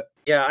them with that.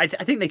 Yeah, I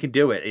think they could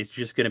do it. It's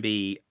just going to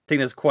be. I think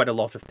there's quite a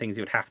lot of things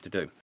you would have to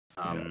do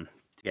to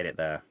get it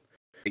there.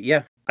 But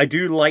yeah, I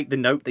do like the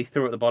note they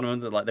threw at the bottom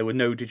of it, like there were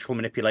no digital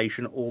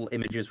manipulation. All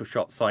images were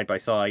shot side by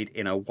side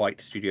in a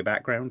white studio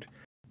background.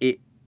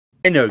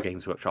 I know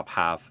Games Workshop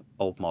have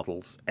old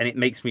models, and it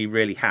makes me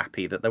really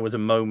happy that there was a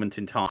moment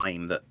in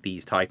time that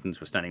these Titans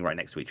were standing right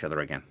next to each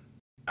other again.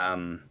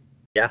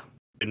 Yeah,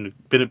 would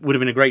have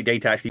been a great day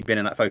to actually been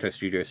in that photo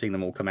studio, seeing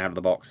them all come out of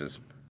the boxes.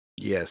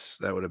 Yes,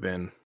 that would have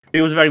been.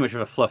 It was very much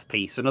of a fluff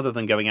piece, and other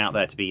than going out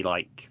there to be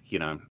like,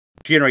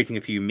 generating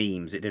a few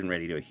memes, it didn't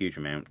really do a huge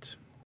amount.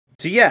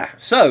 So yeah,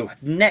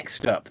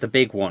 next up, the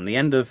big one, the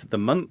end of the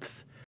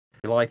month,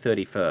 July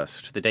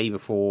 31st, the day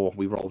before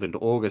we rolled into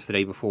August, the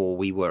day before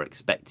we were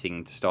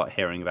expecting to start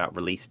hearing about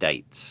release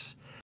dates.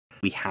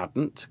 We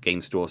hadn't.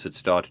 Game stores had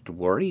started to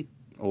worry,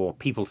 or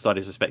people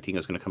started suspecting it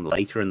was going to come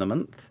later in the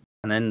month.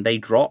 And then they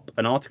drop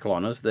an article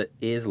on us that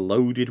is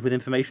loaded with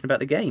information about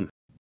the game.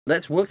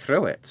 Let's work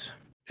through it.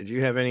 Did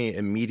you have any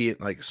immediate,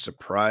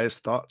 surprise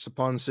thoughts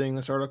upon seeing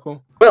this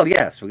article? Well,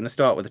 yes, we're going to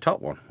start with the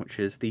top one, which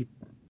is the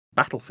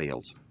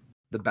battlefield.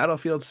 The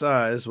battlefield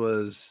size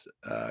was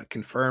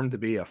confirmed to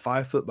be a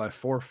 5-foot by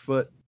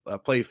 4-foot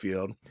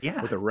playfield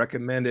with a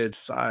recommended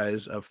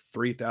size of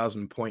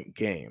 3,000 point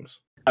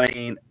games. I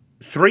mean,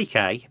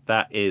 3K,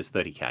 that is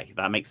 30K.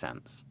 That makes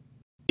sense.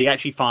 You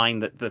actually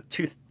find that the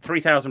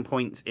 3,000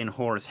 points in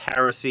Horus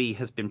Heresy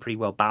has been pretty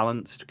well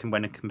balanced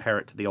when you compare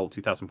it to the old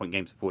 2,000 point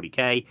games of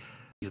 40K,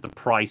 because the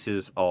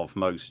prices of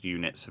most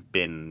units have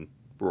been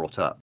brought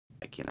up.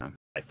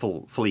 A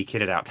fully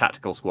kitted out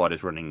tactical squad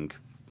is running,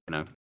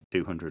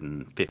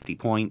 250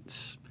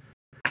 points.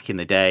 Back in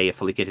the day, a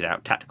fully kitted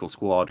out tactical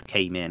squad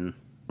came in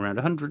around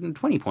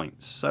 120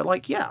 points. So, I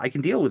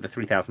can deal with the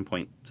 3,000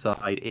 point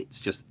side. It's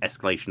just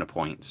escalation of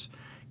points.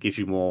 Gives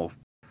you more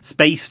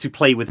space to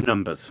play with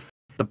numbers.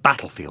 The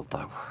battlefield,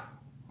 though.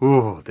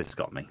 Ooh, this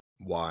got me.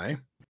 Why?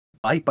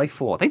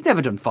 5x4. They've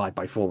never done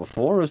 5x4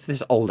 before, or is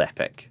this old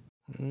epic?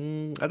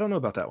 I don't know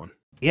about that one.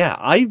 Yeah,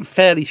 I'm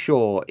fairly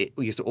sure it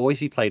used to always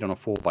be played on a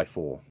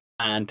 4x4.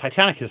 And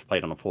Titanicus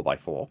played on a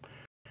 4x4.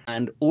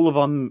 And all of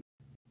our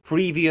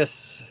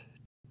previous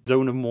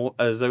Zone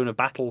of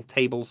Battle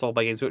tables sold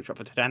by Games Workshop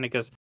for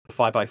Titanicus,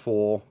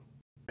 5x4,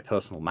 my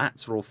personal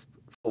mats are all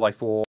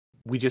 4x4.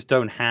 We just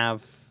don't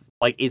have,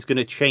 it's going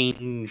to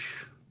change.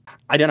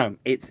 I don't know.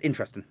 It's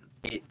interesting.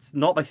 It's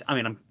not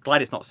I'm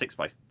glad it's not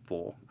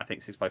 6x4. I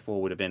think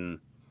 6x4 would have been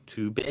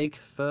too big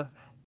for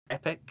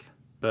Epic.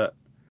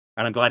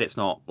 And I'm glad it's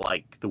not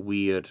the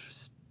weird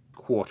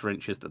quarter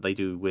inches that they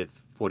do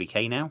with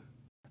 40K now.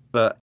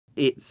 But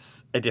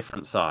it's a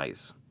different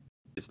size.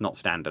 It's not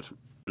standard.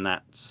 And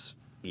that's,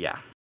 yeah.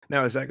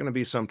 Now, is that going to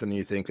be something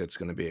you think that's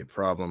going to be a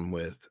problem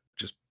with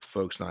just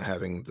folks not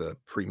having the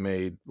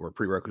pre-made or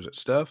prerequisite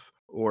stuff?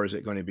 Or is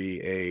it going to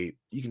be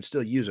you can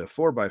still use a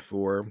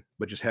 4x4,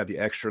 but just have the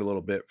extra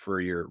little bit for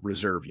your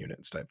reserve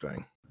units type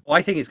thing? Well,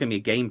 I think it's going to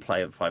be a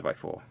gameplay of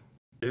 5x4.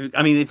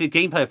 I mean, if it's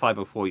gameplay of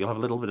 5x4, you'll have a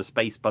little bit of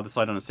space by the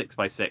side on a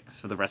 6x6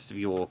 for the rest of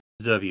your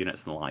reserve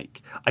units and the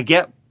like. I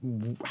get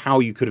how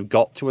you could have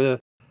got to a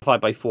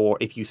 5x4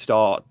 if you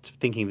start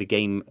thinking the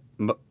game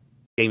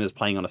is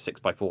playing on a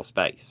 6x4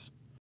 space.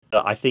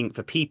 But I think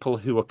for people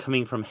who are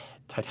coming from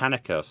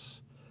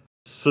Titanicus,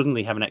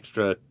 suddenly have an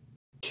extra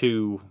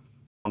 2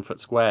 1-foot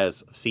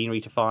squares of scenery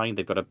to find.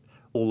 They've got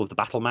all of the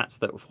battle mats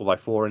that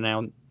 4x4 are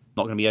now not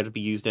going to be able to be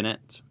used in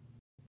it.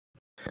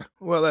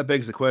 Well, that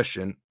begs the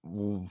question,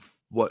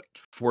 what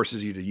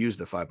forces you to use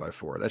the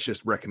 5x4? That's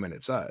just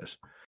recommended size.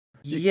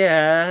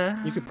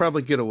 You could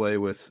probably get away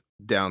with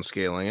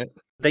downscaling it.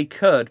 They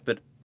could, but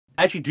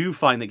I actually do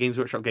find that Games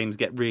Workshop games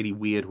get really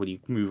weird when you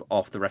move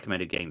off the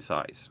recommended game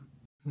size.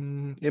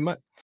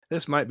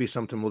 This might be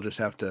something we'll just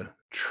have to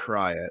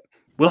try it.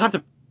 We'll have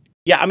to.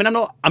 Yeah, I mean,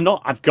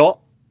 I've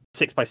got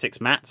 6x6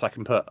 mats I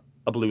can put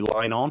a blue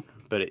line on,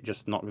 but it's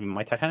just not going to be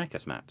my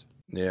Titanicus mat.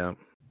 Yeah.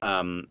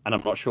 And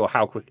I'm not sure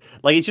how quick.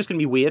 It's just going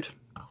to be weird.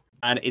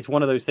 And it's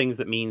one of those things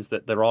that means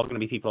that there are going to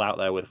be people out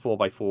there with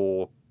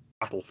 4x4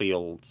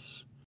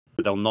 battlefields,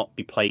 but they'll not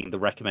be playing the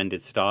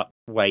recommended start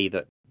way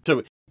that.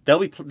 So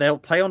they'll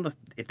play on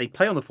if they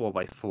play on the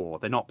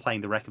 4x4, they're not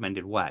playing the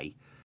recommended way,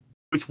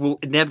 which will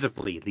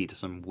inevitably lead to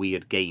some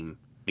weird game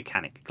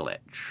mechanic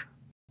glitch.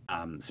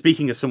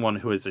 Speaking as someone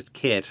who as a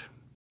kid,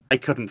 I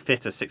couldn't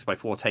fit a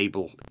 6x4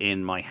 table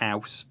in my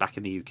house back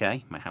in the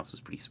UK. My house was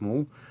pretty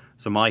small.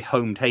 So my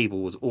home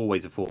table was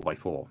always a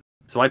 4x4.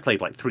 So I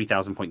played like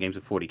 3,000 point games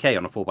of 40k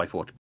on a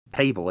 4x4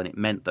 table, and it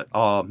meant that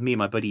me and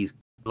my buddies'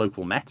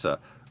 local meta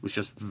was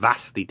just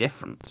vastly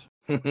different.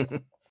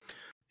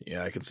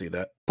 Yeah, I can see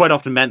that. Quite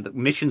often meant that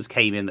missions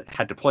came in that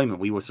had deployment.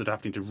 We were sort of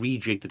having to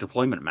rejig the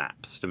deployment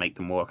maps to make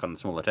them work on the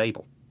smaller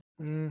table.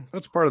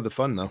 That's part of the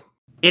fun, though.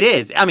 It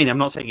is. I mean, I'm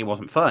not saying it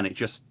wasn't fun.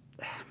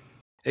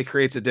 It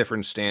creates a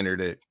different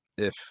standard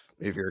if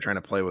you're trying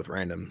to play with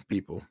random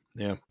people.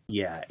 Yeah.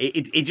 Yeah,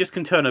 it just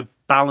can turn a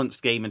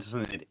balanced game into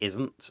something it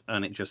isn't,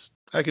 and it just...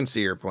 I can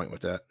see your point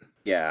with that.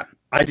 Yeah,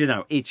 I don't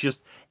know. It's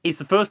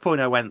the first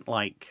point I went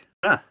like,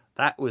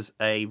 that was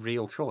a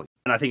real choice.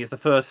 And I think it's the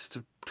first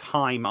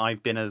time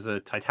I've been as a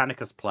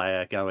Titanicus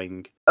player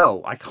going,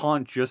 oh, I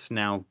can't just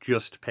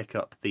pick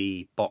up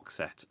the box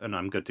set and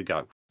I'm good to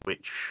go,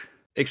 which...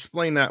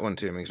 Explain that one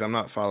to me, because I'm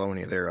not following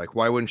you there. Like,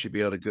 why wouldn't you be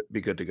able to be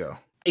good to go?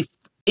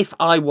 If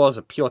I was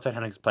a pure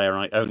Titanicus player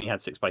and I only had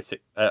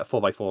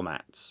 4x4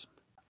 mats,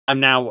 I'm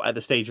now at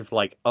the stage of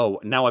like, oh,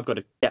 now I've got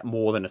to get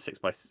more than a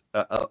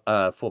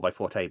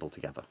 4x4 table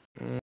together.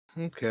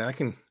 Okay, I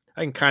can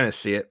kind of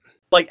see it.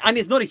 Like, and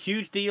it's not a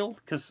huge deal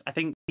because I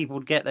think people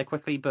would get there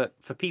quickly. But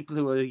for people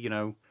who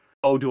are,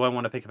 oh, do I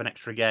want to pick up an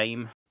extra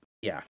game?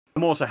 Yeah,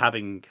 I'm also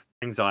having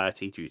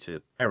anxiety due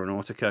to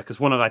Aeronautica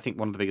because I think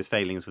one of the biggest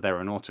failings with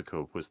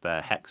Aeronautica was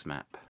their hex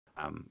map.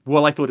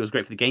 Well, I thought it was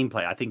great for the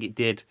gameplay. I think it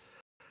did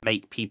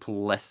make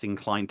people less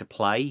inclined to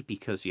play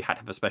because you had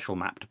to have a special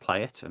map to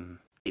play it, and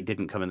it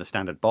didn't come in the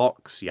standard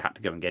box. You had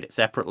to go and get it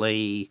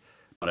separately.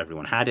 Not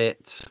everyone had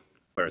it.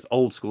 Whereas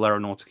old school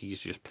Aeronautica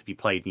used to just be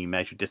played and you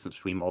measured distance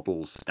between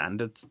models,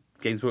 standard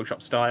Games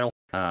Workshop style.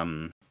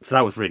 So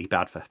that was really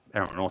bad for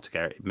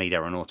Aeronautica. It made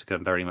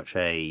Aeronautica very much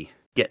a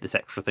get this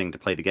extra thing to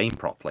play the game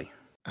properly.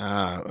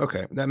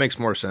 Okay, that makes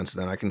more sense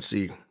then. I can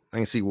see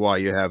why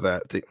you have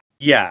that.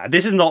 Yeah,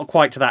 this is not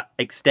quite to that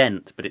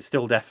extent, but it's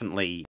still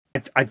definitely...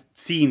 I've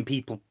seen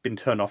people been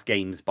turned off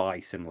games by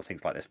similar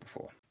things like this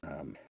before.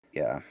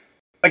 Yeah.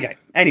 Okay,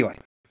 anyway,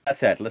 that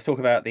said, let's talk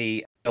about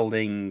the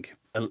building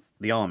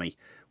the army,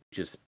 which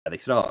is where they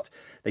start.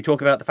 They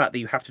talk about the fact that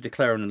you have to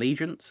declare an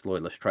allegiance,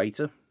 loyalist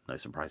traitor, no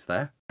surprise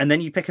there. And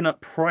then you pick an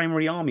up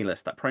primary army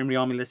list. That primary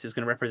army list is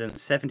going to represent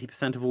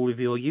 70% of all of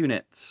your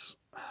units,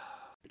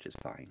 which is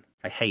fine.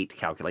 I hate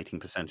calculating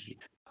percentages.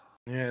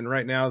 Yeah, and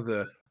right now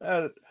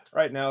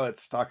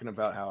it's talking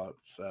about how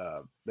it's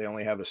they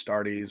only have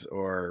Astartes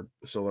or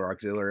Solar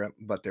Auxiliary,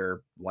 but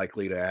they're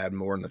likely to add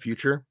more in the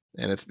future.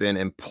 And it's been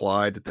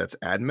implied that that's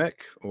AdMech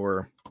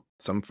or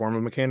some form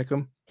of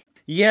Mechanicum.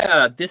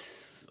 Yeah,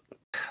 this...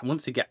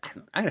 Once again,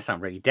 I'm going to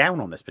sound really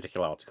down on this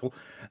particular article.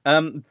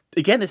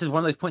 Again, this is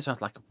one of those points where I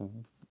was like,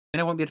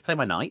 I won't be able to play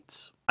my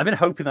knights. I've been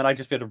hoping that I'd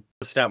just be able to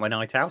bust out my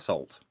knight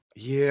household.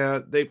 Yeah,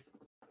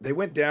 they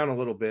went down a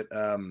little bit.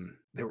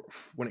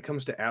 When it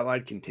comes to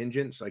allied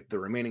contingents, like the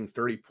remaining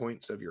 30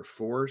 points of your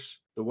force,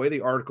 the way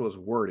the article is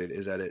worded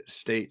is that it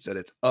states that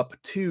it's up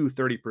to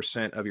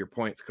 30% of your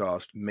points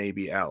cost may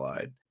be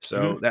allied.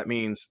 So that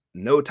means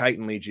no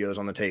Titan Legios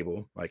on the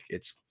table. Like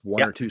it's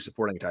one or two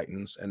supporting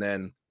Titans. And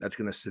then that's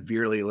going to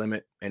severely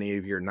limit any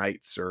of your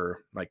knights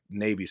or like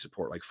Navy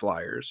support, like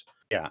flyers.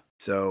 Yeah.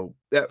 So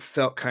that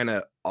felt kind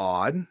of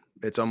odd.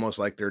 It's almost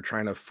like they're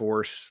trying to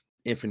force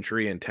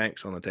infantry and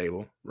tanks on the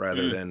table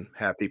rather than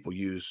have people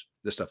use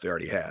the stuff they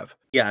already have.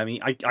 Yeah, I mean,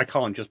 I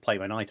can't just play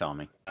my knight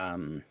army.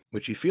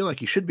 Which you feel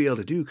like you should be able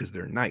to do because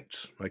they're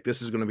knights. Like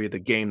this is going to be the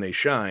game they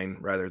shine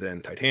rather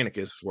than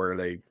Titanicus where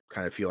they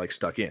kind of feel like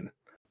stuck in.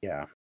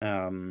 Yeah.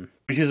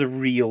 Which is a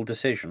real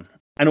decision.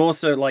 And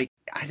also, like,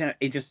 I don't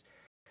know,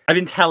 I've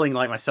been telling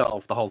like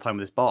myself the whole time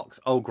with this box,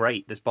 oh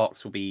great, this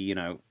box will be,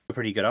 a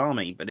pretty good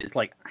army. But it's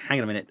like, hang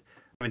on a minute.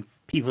 I mean,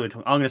 people are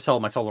talking, I'm going to sell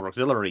my Solar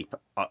Auxiliary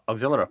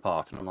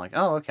part. And I'm like,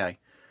 oh, okay.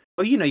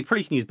 Well, you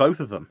probably can use both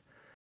of them.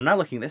 I'm now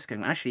looking at this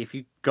going, actually, if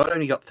you've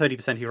only got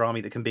 30% of your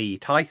army that can be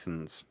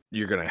Titans,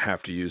 you're going to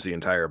have to use the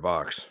entire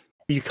box.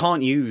 You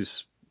can't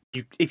use...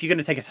 if you're going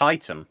to take a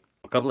Titan,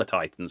 a couple of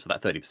Titans for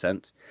that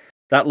 30%,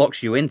 that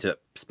locks you into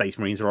Space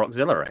Marines or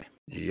Auxiliary.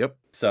 Yep.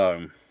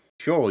 So,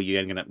 sure,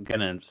 you're going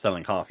to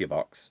selling half your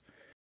box.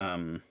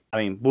 I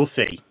mean, we'll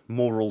see.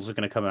 More rules are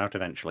going to come out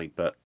eventually,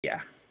 but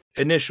yeah.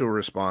 Initial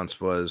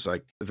response was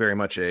like very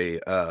much a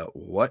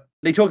what?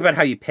 They talk about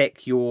how you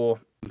pick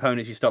your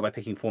components. You start by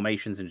picking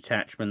formations and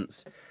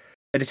detachments.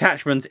 A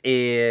detachment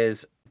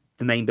is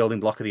the main building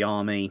block of the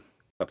army,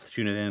 a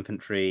platoon of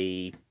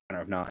infantry,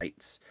 banner of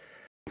knights.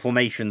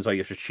 Formations are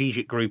your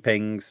strategic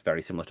groupings,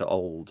 very similar to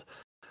old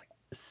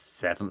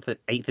 7th,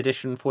 8th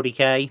edition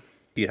 40k.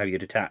 You have your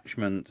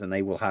detachment, and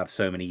they will have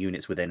so many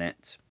units within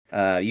it.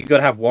 You've got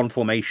to have one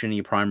formation in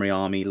your primary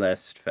army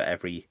list for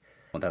every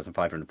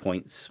 1,500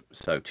 points,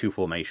 so 2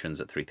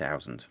 formations at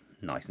 3,000.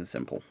 Nice and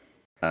simple.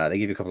 They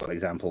give you a couple of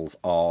examples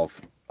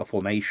of a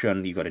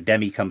formation. You've got a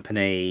demi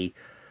company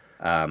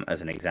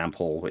as an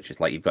example, which is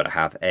like you've got to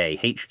have a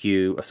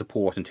HQ, a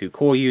support, and 2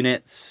 core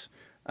units,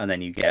 and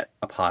then you get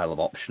a pile of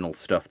optional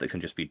stuff that can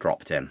just be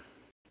dropped in.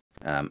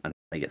 and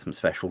they get some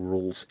special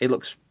rules. It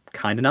looks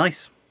kind of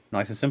nice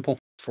and simple.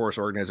 Force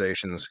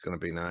organization is going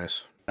to be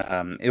nice.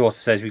 It also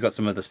says we've got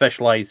some of the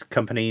specialized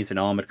companies, an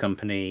armored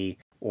company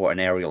or an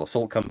aerial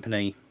assault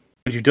company.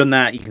 Once you've done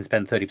that, you can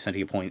spend 30% of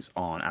your points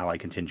on ally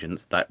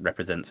contingents that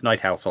represents Knight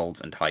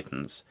households and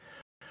Titans.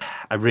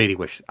 I really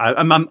wish.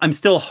 I'm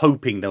still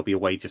hoping there'll be a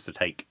way just to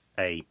take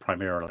a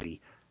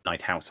primarily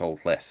Knight household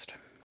list,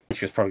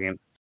 which is probably.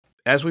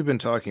 As we've been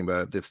talking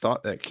about it, the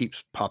thought that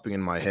keeps popping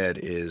in my head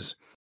is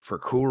for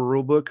cooler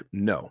rulebook,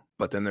 no.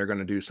 But then they're going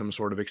to do some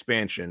sort of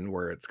expansion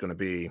where it's going to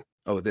be,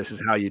 oh, this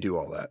is how you do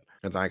all that.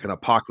 And like an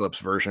apocalypse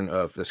version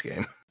of this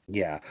game.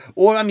 Yeah.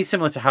 Or, I mean,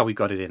 similar to how we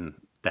got it in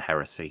the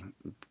Heresy.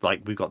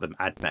 Like, we got the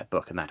AdMet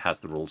book, and that has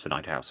the rules for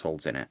Knight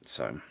households in it.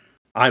 So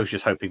I was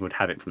just hoping we'd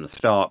have it from the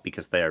start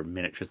because they're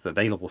miniatures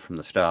available from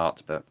the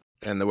start, but...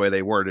 And the way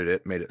they worded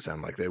it made it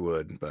sound like they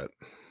would, but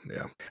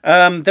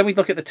yeah. Then we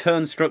look at the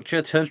turn structure.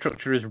 Turn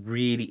structure is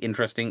really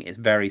interesting. It's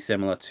very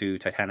similar to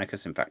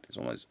Titanicus. In fact, it's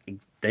almost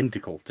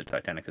identical to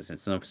Titanicus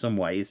in some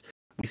ways.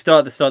 We start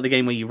at the start of the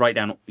game where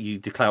you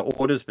declare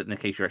orders, but in the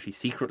case you're actually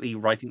secretly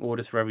writing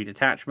orders for every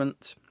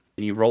detachment.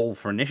 And you roll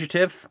for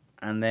initiative,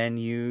 and then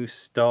you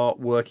start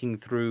working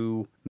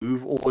through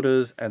move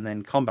orders and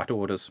then combat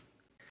orders.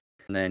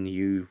 And then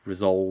you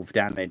resolve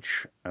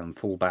damage and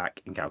fall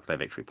back and calculate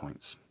victory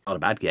points. Not a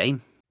bad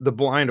game. The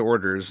blind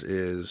orders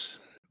is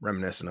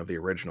reminiscent of the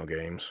original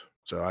games,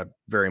 so I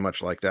very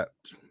much like that.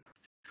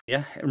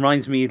 Yeah, it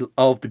reminds me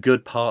of the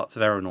good parts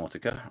of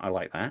Aeronautica. I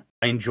like that.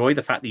 I enjoy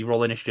the fact that you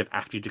roll initiative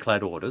after you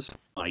declared orders.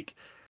 Like,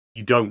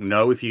 you don't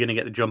know if you're going to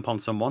get the jump on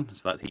someone,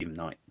 so that's even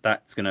nice.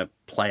 That's going to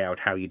play out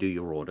how you do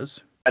your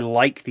orders. I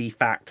like the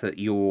fact that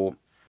your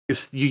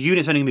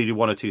unit's only going to do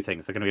one or two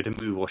things. They're going to get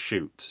to move or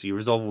shoot. So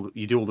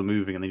you do all the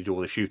moving and then you do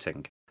all the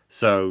shooting.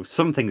 So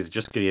some things are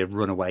just going to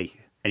run away.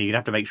 And you're going to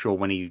have to make sure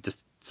when you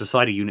just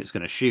decide a unit's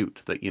going to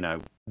shoot that,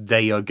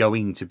 they are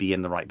going to be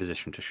in the right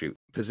position to shoot.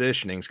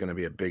 Positioning is going to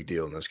be a big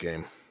deal in this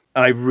game.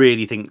 I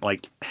really think, a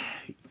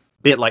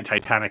bit like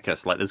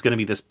Titanicus, there's going to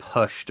be this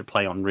push to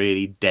play on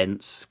really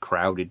dense,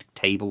 crowded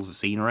tables of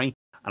scenery.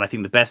 And I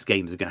think the best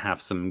games are going to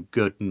have some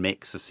good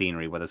mix of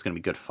scenery where there's going to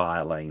be good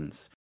fire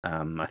lanes.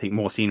 I think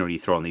more scenery you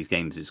throw on these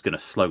games is going to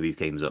slow these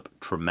games up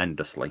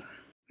tremendously.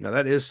 Now,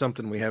 that is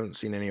something we haven't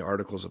seen any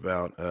articles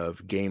about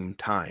of game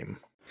time.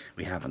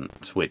 We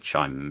haven't, which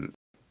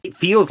it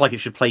feels like it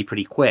should play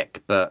pretty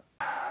quick, but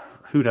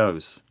who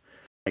knows?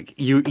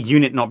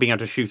 Unit not being able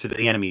to shoot at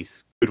the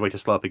enemy's a good way to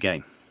slow up a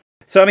game.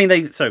 So,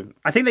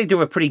 I think they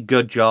do a pretty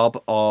good job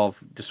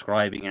of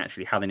describing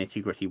actually how the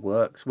nitty-gritty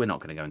works. We're not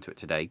going to go into it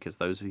today because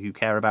those who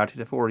care about it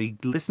have already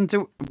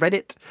read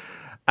it,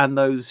 and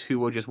those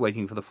who are just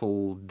waiting for the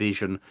full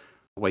vision.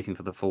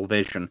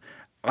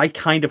 I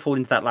kind of fall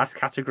into that last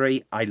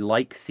category. I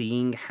like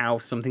seeing how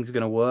some things are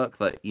going to work,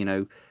 that,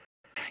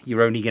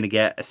 you're only going to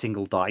get a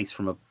single dice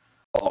from a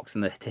box,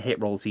 and the hit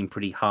rolls seem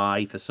pretty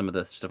high for some of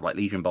the stuff like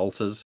Legion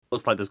Bolters.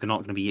 Looks like there's not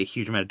going to be a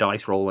huge amount of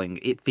dice rolling.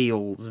 It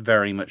feels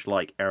very much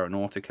like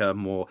Aeronautica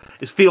more.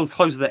 It feels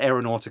closer to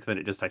Aeronautica than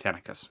it does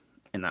Titanicus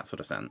in that sort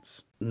of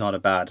sense. Not a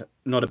bad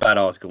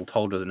article.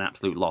 Told us an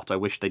absolute lot. I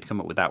wish they'd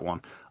come up with that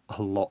one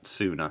a lot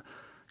sooner,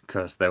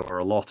 because there were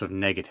a lot of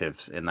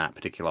negatives in that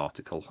particular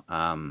article,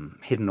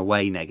 hidden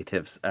away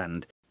negatives,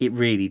 and it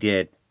really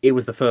did. It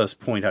was the first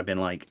point I've been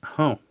like,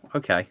 oh,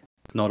 okay.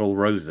 Not all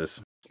roses.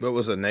 What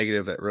was a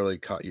negative that really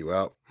caught you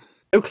out?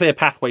 No clear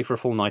pathway for a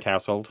full Knight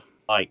household.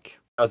 I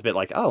was a bit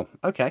like, oh,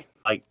 okay.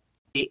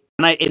 It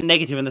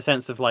negative in the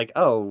sense of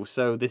oh,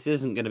 so this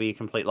isn't going to be a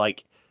complete,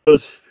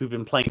 those who've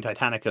been playing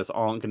Titanicus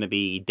aren't going to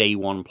be day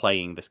one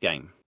playing this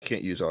game.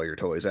 Can't use all your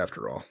toys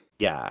after all.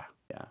 Yeah.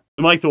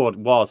 My thought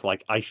was,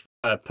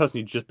 a person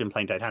who's just been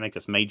playing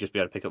Titanicus may just be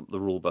able to pick up the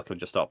rule book and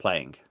just start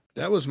playing.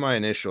 That was my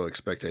initial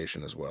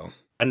expectation as well.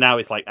 And now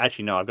it's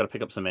actually, no, I've got to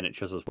pick up some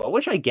miniatures as well,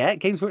 which I get.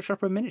 Games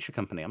Workshop are a miniature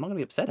company. I'm not going to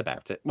be upset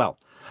about it. Well,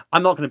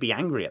 I'm not going to be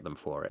angry at them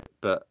for it,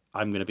 but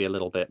I'm going to be a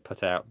little bit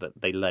put out that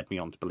they led me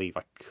on to believe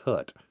I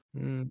could.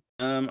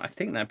 I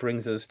think that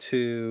brings us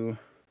to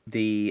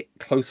the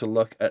closer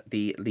look at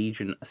the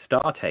Legion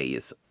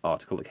Astartes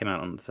article that came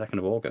out on the 2nd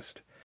of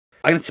August.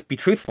 I'm going to be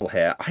truthful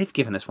here. I've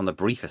given this one the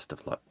briefest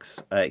of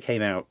looks. It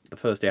came out the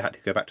first day I had to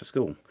go back to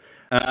school.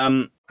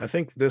 I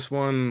think this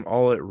one,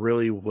 all it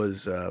really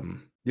was,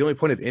 the only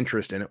point of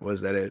interest in it was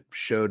that it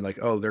showed they're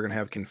going to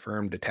have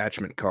confirmed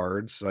detachment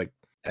cards,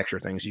 extra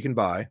things you can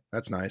buy.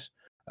 That's nice.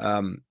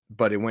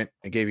 But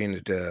it gave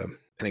you an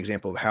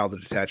example of how the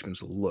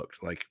detachments looked,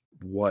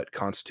 what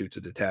constitutes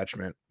a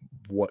detachment,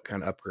 what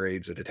kind of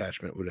upgrades a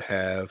detachment would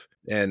have,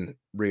 and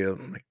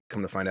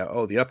come to find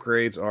out, the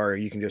upgrades are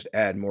you can just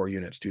add more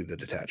units to the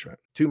detachment.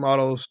 2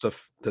 models to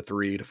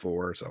 3 to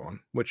 4, so on,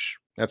 which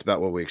that's about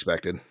what we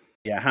expected.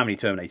 Yeah, how many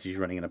Terminators you're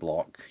running in a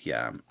block.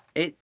 Yeah,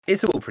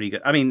 it's all pretty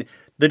good. I mean,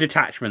 the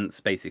detachment's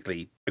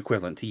basically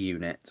equivalent to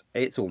unit.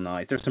 It's all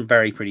nice. There's some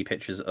very pretty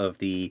pictures of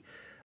the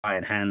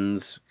Iron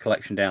Hands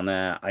collection down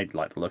there. I'd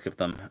like the look of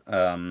them.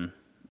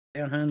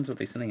 Iron Hands, or are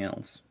they something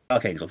else?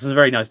 Dark Angels. There's a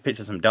very nice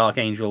picture of some Dark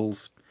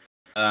Angels.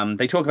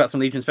 They talk about some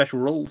Legion special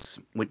rules,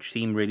 which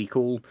seem really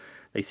cool.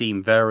 They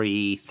seem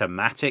very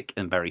thematic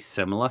and very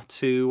similar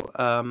to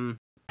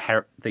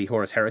the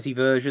Horus Heresy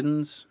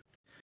versions.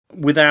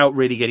 Without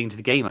really getting to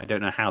the game, I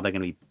don't know how they're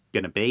going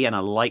to be, and I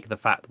like the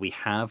fact that we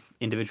have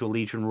individual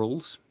Legion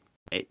rules.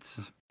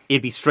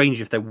 It'd be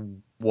strange if there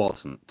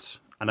wasn't.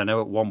 And I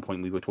know at one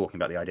point we were talking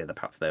about the idea that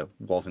perhaps there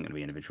wasn't going to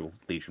be individual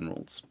Legion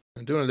rules.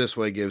 And doing it this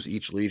way gives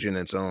each Legion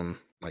its own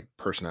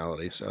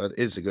personality, so it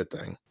is a good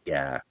thing.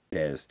 Yeah, it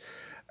is.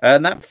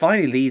 And that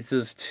finally leads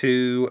us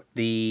to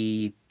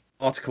the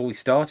article we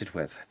started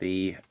with,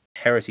 the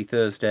Heresy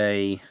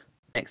Thursday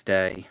next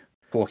day,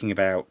 talking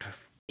about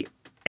the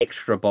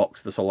extra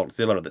box, the Soul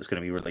Auxiliary, that's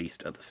going to be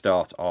released at the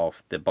start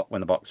of when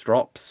the box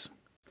drops.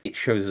 It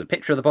shows us a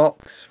picture of the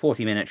box,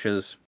 40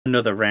 miniatures,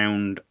 another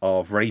round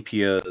of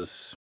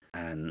rapiers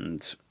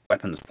and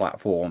weapons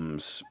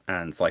platforms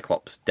and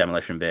Cyclops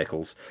demolition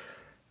vehicles.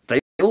 They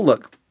all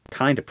look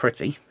kind of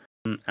pretty,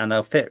 and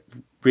they'll fit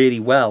really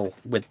well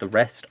with the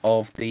rest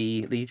of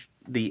the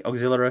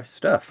auxiliary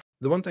stuff.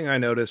 The one thing I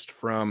noticed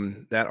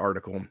from that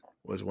article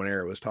was when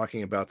Eric was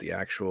talking about the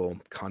actual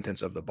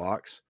contents of the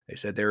box. They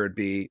said there would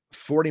be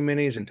 40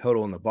 minis in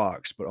total in the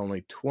box, but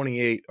only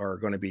 28 are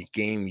going to be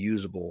game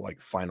usable,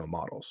 final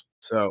models.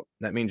 So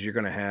that means you're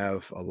going to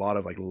have a lot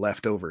of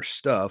leftover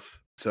stuff.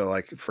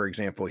 So for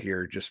example,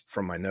 here, just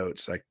from my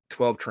notes,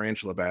 12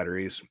 tarantula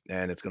batteries,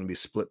 and it's going to be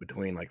split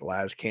between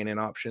las cannon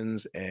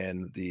options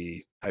and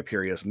the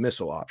Hypetrain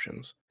missile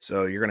options.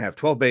 So you're going to have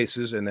 12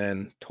 bases and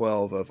then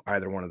 12 of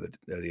either one of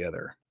the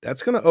other.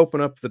 That's going to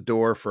open up the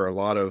door for a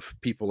lot of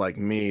people like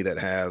me that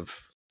have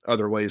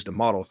other ways to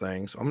model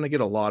things. I'm going to get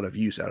a lot of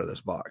use out of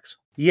this box.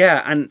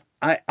 Yeah, and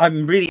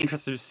I'm really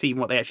interested to see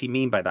what they actually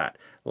mean by that.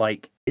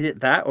 Is it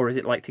that, or is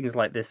it things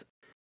like this?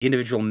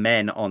 Individual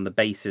men on the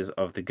bases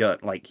of the gun,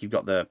 you've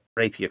got the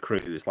rapier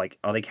crews.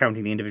 Are they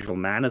counting the individual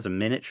man as a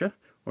miniature,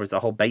 or is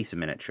the whole base a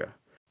miniature?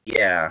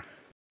 Yeah,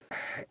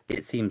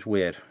 it seems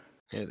weird.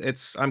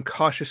 I'm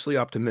cautiously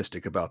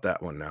optimistic about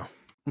that one now.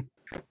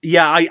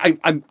 Yeah,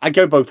 I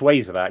go both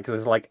ways with that,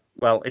 because it's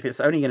well, if it's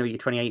only going to be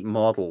 28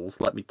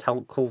 models, let me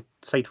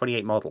say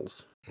 28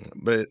 models.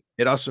 But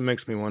it also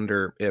makes me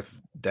wonder if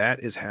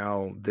that is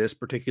how this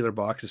particular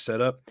box is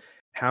set up.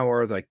 How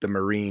are the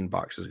Marine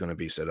boxes going to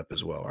be set up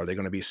as well? Are they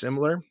going to be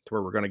similar to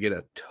where we're going to get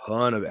a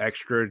ton of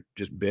extra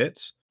just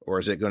bits? Or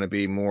is it going to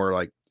be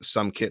more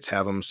some kits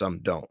have them, some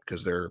don't,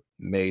 because they're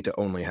made to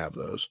only have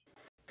those?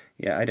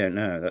 Yeah, I don't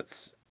know.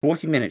 That's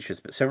 40 miniatures,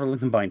 but several of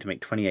them combined to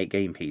make 28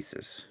 game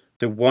pieces.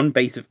 So one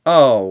base of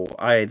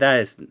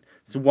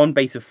one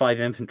base of 5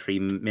 infantry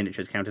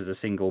miniatures count as a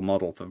single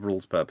model for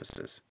rules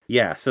purposes.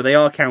 Yeah, so they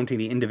are counting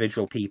the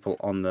individual people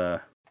on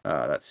the.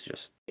 That's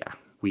just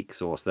weak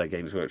source there,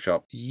 Games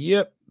Workshop.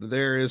 Yep,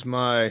 there is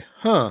my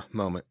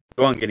moment.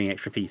 They aren't getting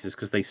extra pieces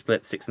because they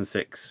split 6 and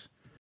 6.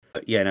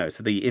 But yeah, no.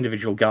 So the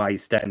individual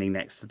guys standing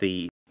next to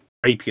the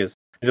rapiers,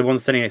 the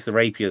ones standing next to the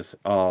rapiers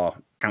are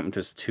counted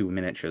as 2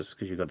 miniatures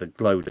because you've got the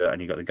loader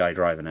and you've got the guy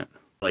driving it.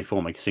 They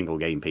form a single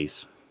game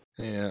piece.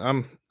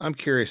 Yeah, I'm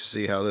curious to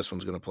see how this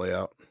one's going to play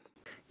out.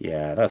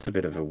 Yeah, that's a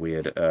bit of a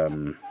weird.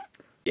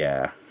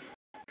 Yeah.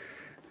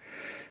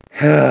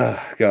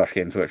 Gosh,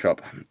 Games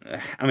Workshop.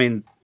 I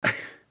mean,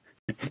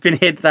 it's been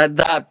hit.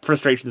 That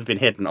frustration's been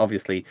hidden,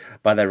 obviously,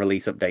 by their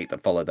release update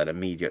that followed that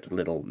immediate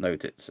little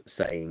notice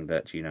saying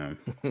that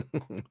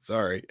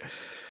Sorry.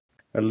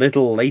 A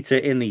little later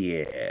in the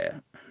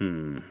year.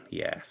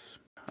 Yes.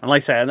 And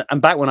like I said,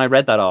 and back when I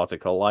read that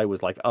article, I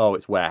was like, oh,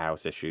 it's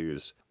warehouse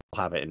issues.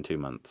 We'll have it in 2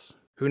 months.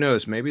 Who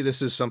knows? Maybe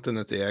this is something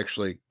that they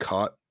actually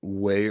caught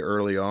way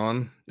early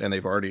on, and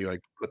they've already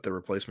put the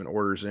replacement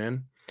orders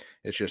in.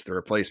 It's just the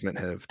replacement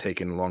have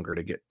taken longer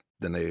to get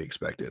than they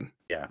expected.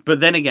 Yeah, but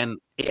then again,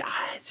 it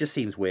just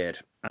seems weird,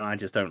 and I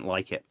just don't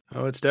like it.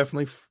 Oh, it's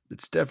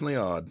definitely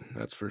odd.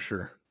 That's for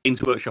sure.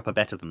 Games Workshop are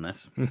better than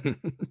this.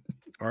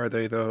 Are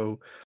they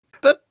though?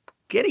 But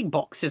getting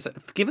boxes,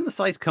 given the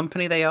size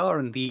company they are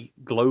and the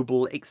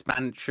global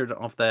expansion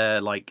of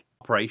their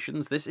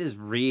operations, this is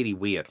really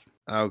weird.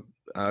 I'll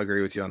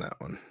agree with you on that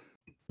one.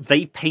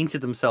 They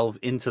painted themselves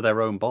into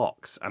their own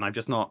box, and I've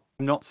just not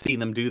seen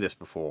them do this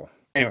before.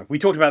 Anyway, we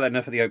talked about that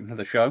enough at the opening of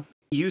the show.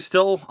 You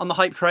still on the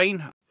hype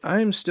train?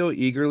 I'm still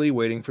eagerly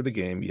waiting for the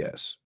game,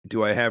 yes.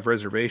 Do I have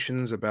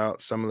reservations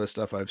about some of the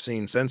stuff I've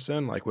seen since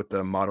then, with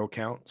the model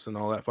counts and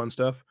all that fun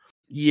stuff?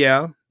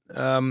 Yeah.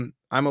 I'm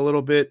a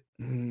little bit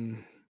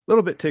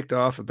ticked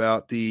off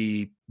about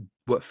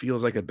what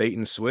feels like a bait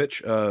and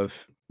switch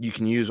of you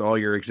can use all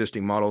your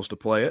existing models to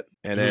play it,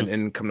 and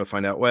then come to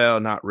find out, well,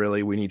 not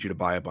really. We need you to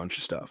buy a bunch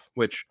of stuff,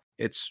 which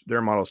it's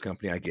their models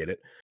company. I get it.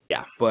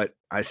 Yeah. But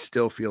I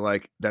still feel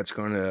like that's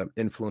going to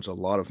influence a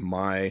lot of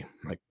my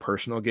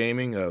personal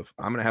gaming of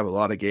I'm going to have a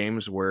lot of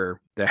games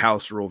where the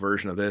house rule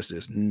version of this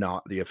is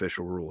not the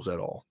official rules at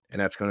all. And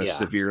that's going to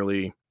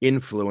severely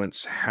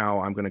influence how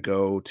I'm going to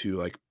go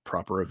to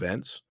proper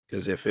events.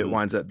 Because if it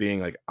winds up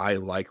being I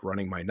like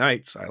running my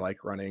knights, I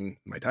like running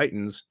my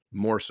titans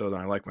more so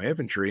than I like my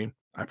infantry,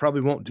 I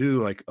probably won't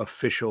do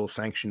official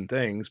sanctioned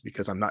things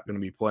because I'm not going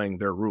to be playing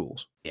their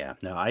rules. Yeah,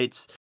 no,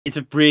 it's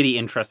a really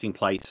interesting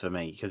place for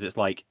me because it's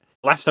like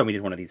last time we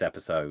did one of these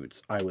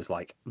episodes, I was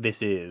like,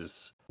 this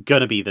is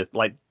gonna be the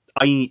like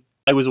I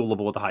was all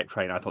aboard the hype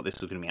train. I thought this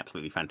was gonna be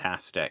absolutely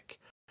fantastic.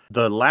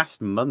 The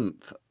last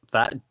month,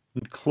 that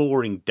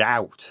clawing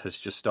doubt has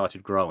just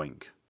started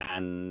growing,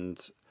 and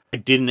I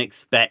didn't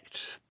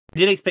expect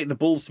the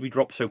balls to be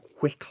dropped so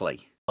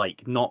quickly.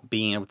 Like not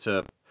being able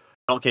to,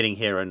 not getting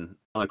here on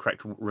a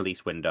correct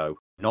release window,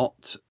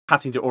 not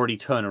having to already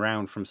turn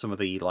around from some of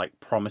the like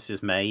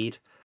promises made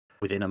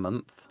within a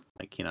month.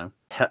 Like, you know,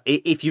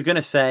 if you're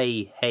gonna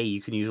say, hey,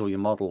 you can use all your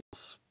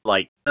models,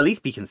 like at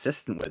least be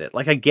consistent with it.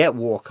 Like I get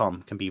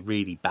Warcom can be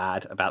really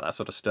bad about that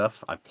sort of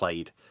stuff. I've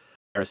played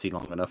Heresy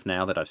long enough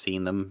now that I've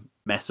seen them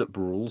mess up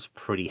rules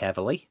pretty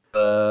heavily.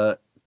 That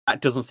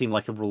doesn't seem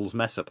like a rules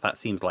mess up. That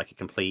seems like a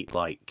complete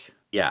like,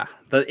 yeah,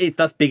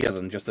 that's bigger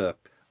than just a,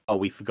 oh,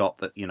 we forgot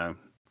that, you know,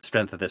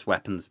 strength of this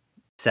weapon's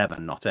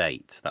 7, not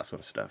 8, that sort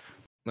of stuff.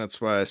 That's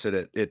why I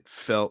said it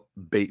felt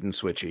bait and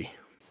switchy.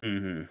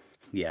 Mm-hmm.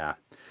 Yeah,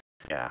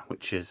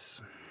 which is,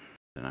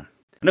 I don't know,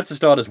 enough to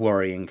start us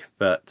worrying.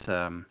 But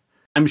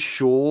I'm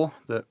sure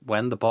that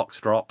when the box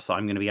drops,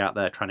 I'm going to be out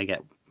there trying to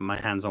get my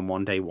hands on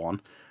one day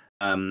one.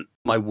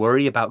 My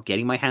worry about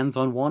getting my hands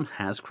on one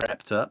has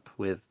crept up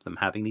with them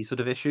having these sort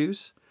of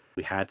issues.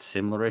 We had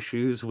similar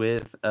issues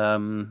with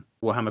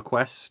Warhammer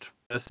Quest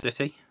First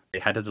City. They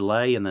had a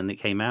delay and then it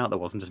came out. There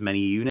wasn't as many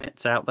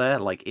units out there.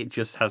 Like, it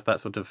just has that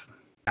sort of,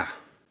 I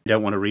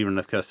don't want a rerun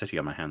of Cursed City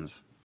on my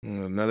hands.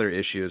 Another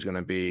issue is going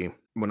to be,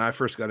 when I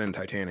first got into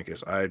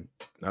Titanicus, I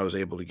was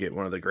able to get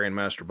one of the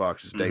Grandmaster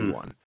boxes day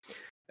one.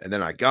 And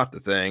then I got the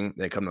thing.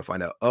 They come to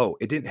find out, oh,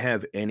 it didn't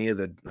have any of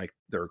the like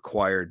the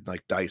required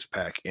like dice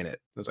pack in it.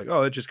 I was like,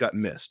 oh, it just got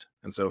missed.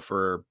 And so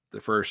for the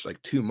first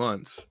like 2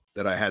 months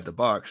that I had the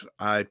box,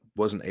 I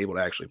wasn't able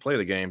to actually play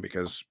the game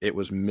because it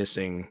was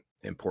missing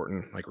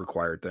important like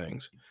required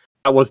things.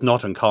 That was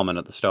not uncommon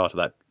at the start of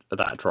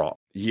that drop.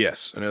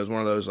 Yes, and it was one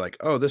of those like,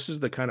 oh, this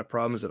is the kind of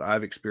problems that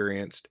I've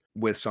experienced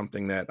with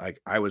something that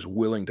like I was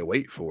willing to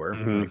wait for.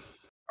 Like,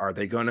 are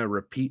they going to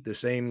repeat the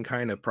same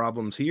kind of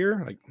problems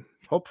here? Like,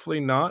 hopefully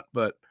not,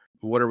 but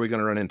what are we going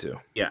to run into?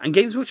 Yeah, and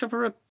Games Workshop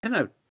are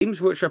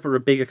Games Workshop are a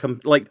bigger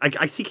company. Like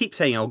I keep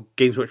saying, oh,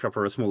 Games Workshop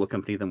are a smaller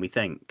company than we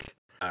think.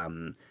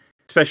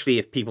 Especially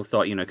if people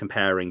start, you know,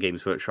 comparing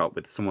Games Workshop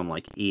with someone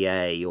like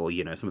EA or,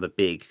 you know, some of the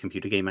big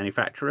computer game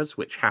manufacturers,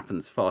 which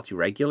happens far too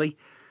regularly.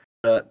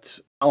 But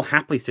I'll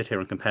happily sit here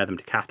and compare them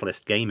to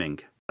Catalyst Gaming,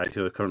 right,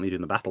 who are currently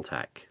doing the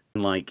BattleTech.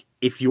 Like,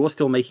 if you're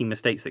still making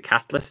mistakes that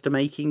Catalyst are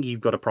making,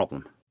 you've got a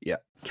problem. Yeah.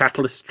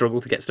 Catalyst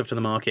struggled to get stuff to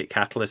the market.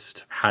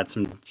 Catalyst had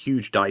some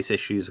huge dice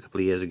issues a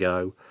couple of years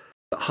ago.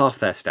 But half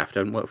their staff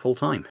don't work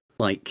full-time.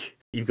 Like,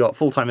 you've got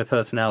full-time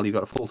personnel, you've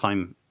got a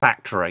full-time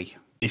factory.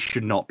 This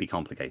should not be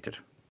complicated.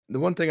 The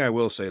one thing I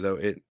will say, though,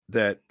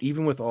 that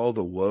even with all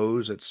the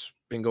woes that's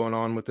been going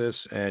on with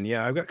this, and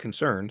yeah, I've got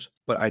concerns,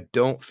 but I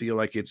don't feel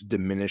like it's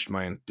diminished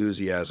my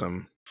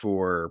enthusiasm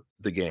for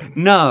the game.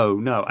 No.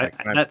 Like,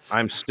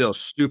 I'm still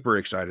super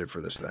excited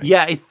for this thing.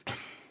 Yeah, I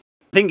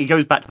think it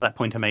goes back to that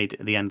point I made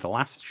at the end of the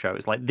last show.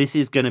 It's like, this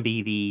is going to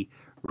be the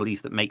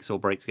release that makes or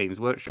breaks Games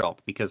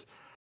Workshop, because,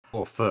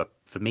 or for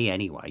me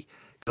anyway,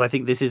 because I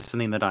think this is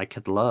something that I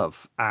could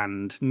love,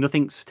 and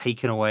nothing's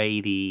taken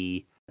away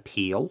the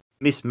appeal.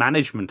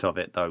 Mismanagement of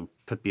it, though,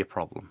 could be a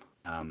problem.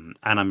 And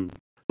I'm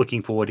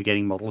looking forward to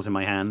getting models in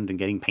my hand and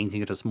getting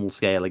painting at a small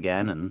scale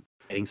again and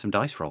getting some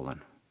dice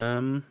rolling.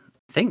 I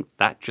think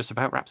that just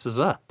about wraps us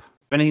up.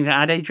 Anything to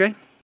add, AJ?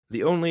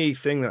 The only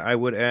thing that I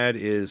would add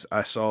is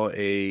I saw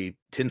a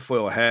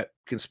tinfoil hat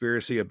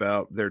conspiracy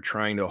about they're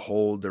trying to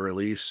hold the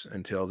release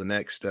until the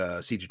next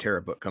Siege of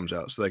Terra book comes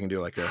out so they can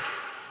do like a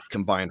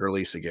combined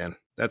release again.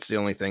 That's the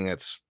only thing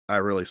I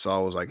really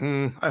saw was like,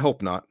 I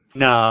hope not.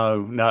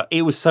 No.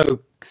 It was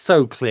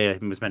so clear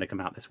it was meant to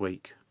come out this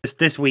week.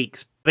 This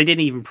week's, they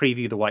didn't even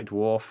preview the White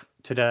Dwarf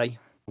today.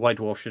 White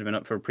Dwarf should have been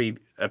up for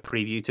a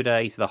preview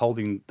today, so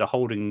they're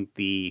holding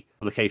the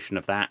publication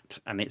of that,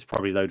 and it's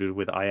probably loaded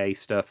with IA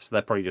stuff, so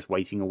they're probably just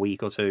waiting a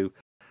week or two.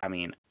 I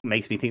mean, it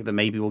makes me think that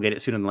maybe we'll get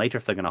it sooner than later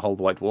if they're going to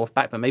hold White Dwarf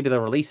back, but maybe they'll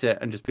release it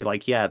and just be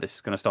like, yeah, this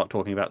is going to start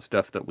talking about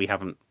stuff that we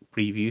haven't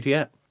previewed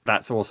yet.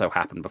 That's also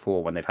happened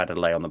before when they've had a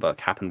delay on the book.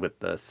 Happened with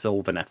the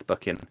Sylvaneth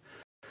book in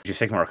Age of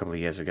Sigmar a couple of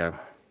years ago.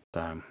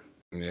 So,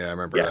 yeah, I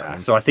remember that one.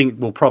 So I think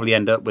we'll probably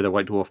end up with a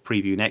White Dwarf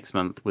preview next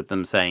month with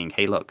them saying,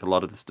 hey, look, a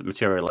lot of this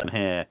material in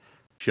here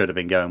should have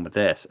been going with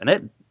this.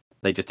 And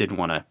they just didn't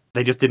want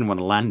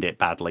to land it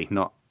badly.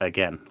 Not,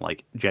 again,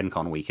 like Gen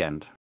Con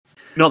weekend.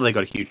 Not that they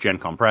got a huge Gen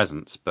Con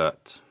presence,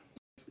 but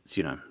it's,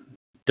 you know,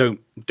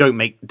 don't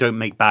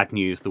make bad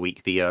news the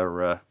week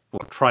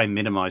or try and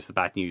minimize the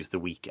bad news the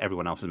week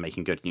everyone else is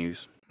making good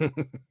news.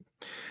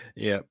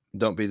 Yeah,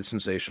 don't be the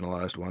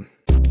sensationalized one.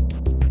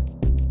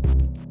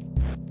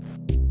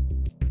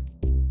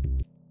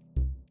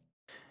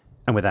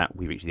 And with that,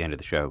 we reach the end of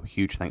the show.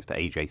 Huge thanks to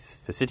AJ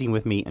for sitting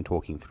with me and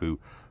talking through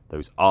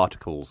those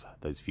articles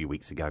those few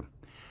weeks ago.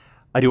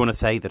 I do want to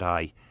say that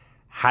I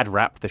had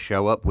wrapped the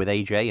show up with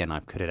AJ, and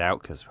I've cut it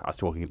out because I was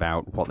talking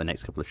about what the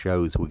next couple of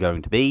shows were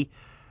going to be.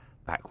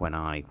 back when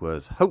I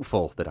was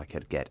hopeful that I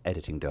could get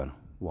editing done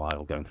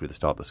while going through the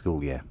start of the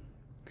school year.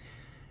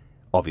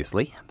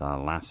 Obviously, the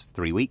last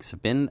 3 weeks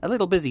have been a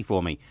little busy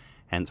for me,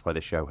 hence why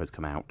the show has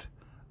come out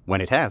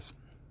when it has.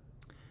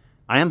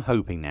 I am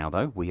hoping now,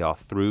 though, we are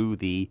through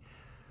the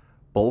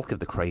bulk of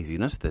the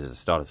craziness that is the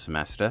start of the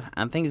semester,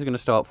 and things are going to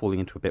start falling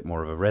into a bit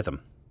more of a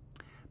rhythm.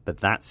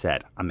 But that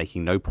said, I'm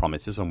making no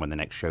promises on when the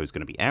next show is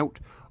going to be out,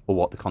 or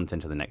what the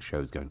content of the next show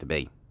is going to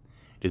be.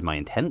 It is my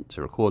intent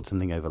to record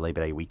something over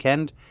Labor Day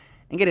weekend,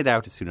 and get it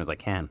out as soon as I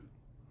can.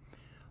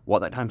 What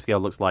that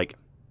timescale looks like,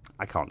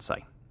 I can't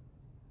say.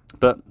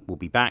 But we'll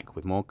be back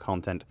with more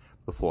content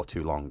before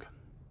too long.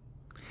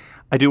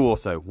 I do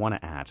also want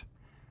to add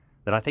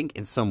that I think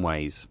in some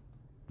ways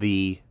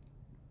the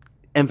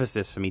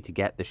emphasis for me to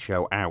get the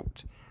show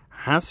out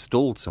has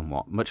stalled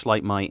somewhat, much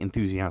like my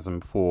enthusiasm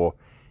for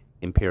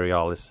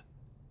Imperialis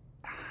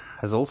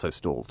has also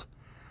stalled.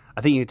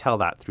 I think you can tell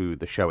that through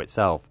the show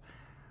itself,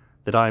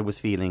 that I was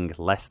feeling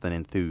less than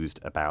enthused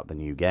about the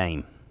new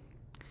game.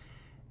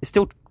 It's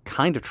still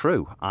kind of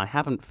true. I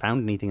haven't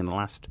found anything in the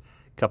last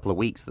couple of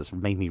weeks that's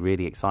made me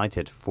really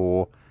excited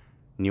for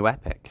New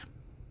Epic.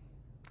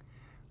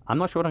 I'm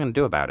not sure what I'm going to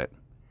do about it.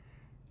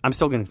 I'm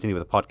still going to continue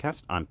with the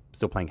podcast. I'm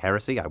still playing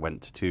Heresy. I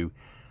went to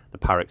the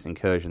Pyrex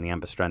Incursion, the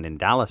Amber Strand in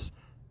Dallas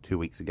 2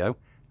 weeks ago,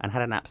 and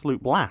had an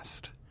absolute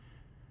blast.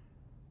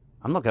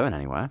 I'm not going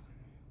anywhere.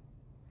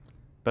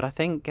 But I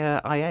think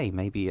IA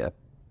may be I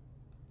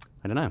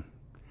don't know.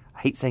 I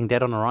hate saying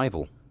dead on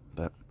arrival,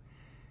 but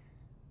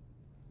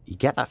you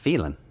get that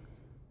feeling.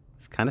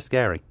 It's kind of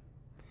scary.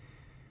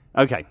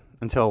 Okay,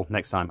 until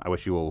next time, I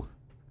wish you all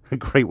a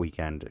great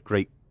weekend,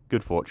 great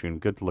good fortune,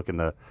 good luck in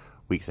the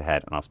weeks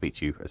ahead, and I'll speak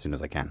to you as soon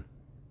as I can.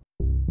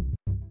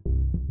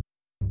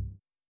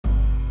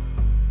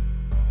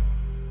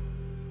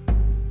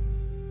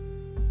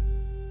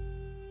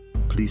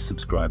 Please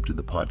subscribe to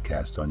the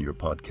podcast on your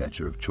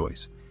podcatcher of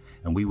choice,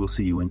 and we will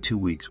see you in 2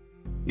 weeks.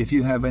 If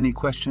you have any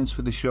questions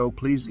for the show,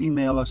 please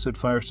email us at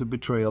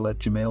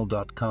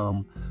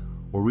firesofbetrayal@gmail.com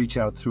or reach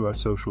out through our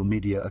social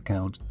media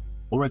account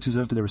or at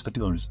reserved to their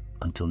respective owners.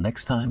 Until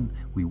next time,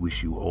 we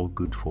wish you all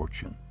good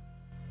fortune.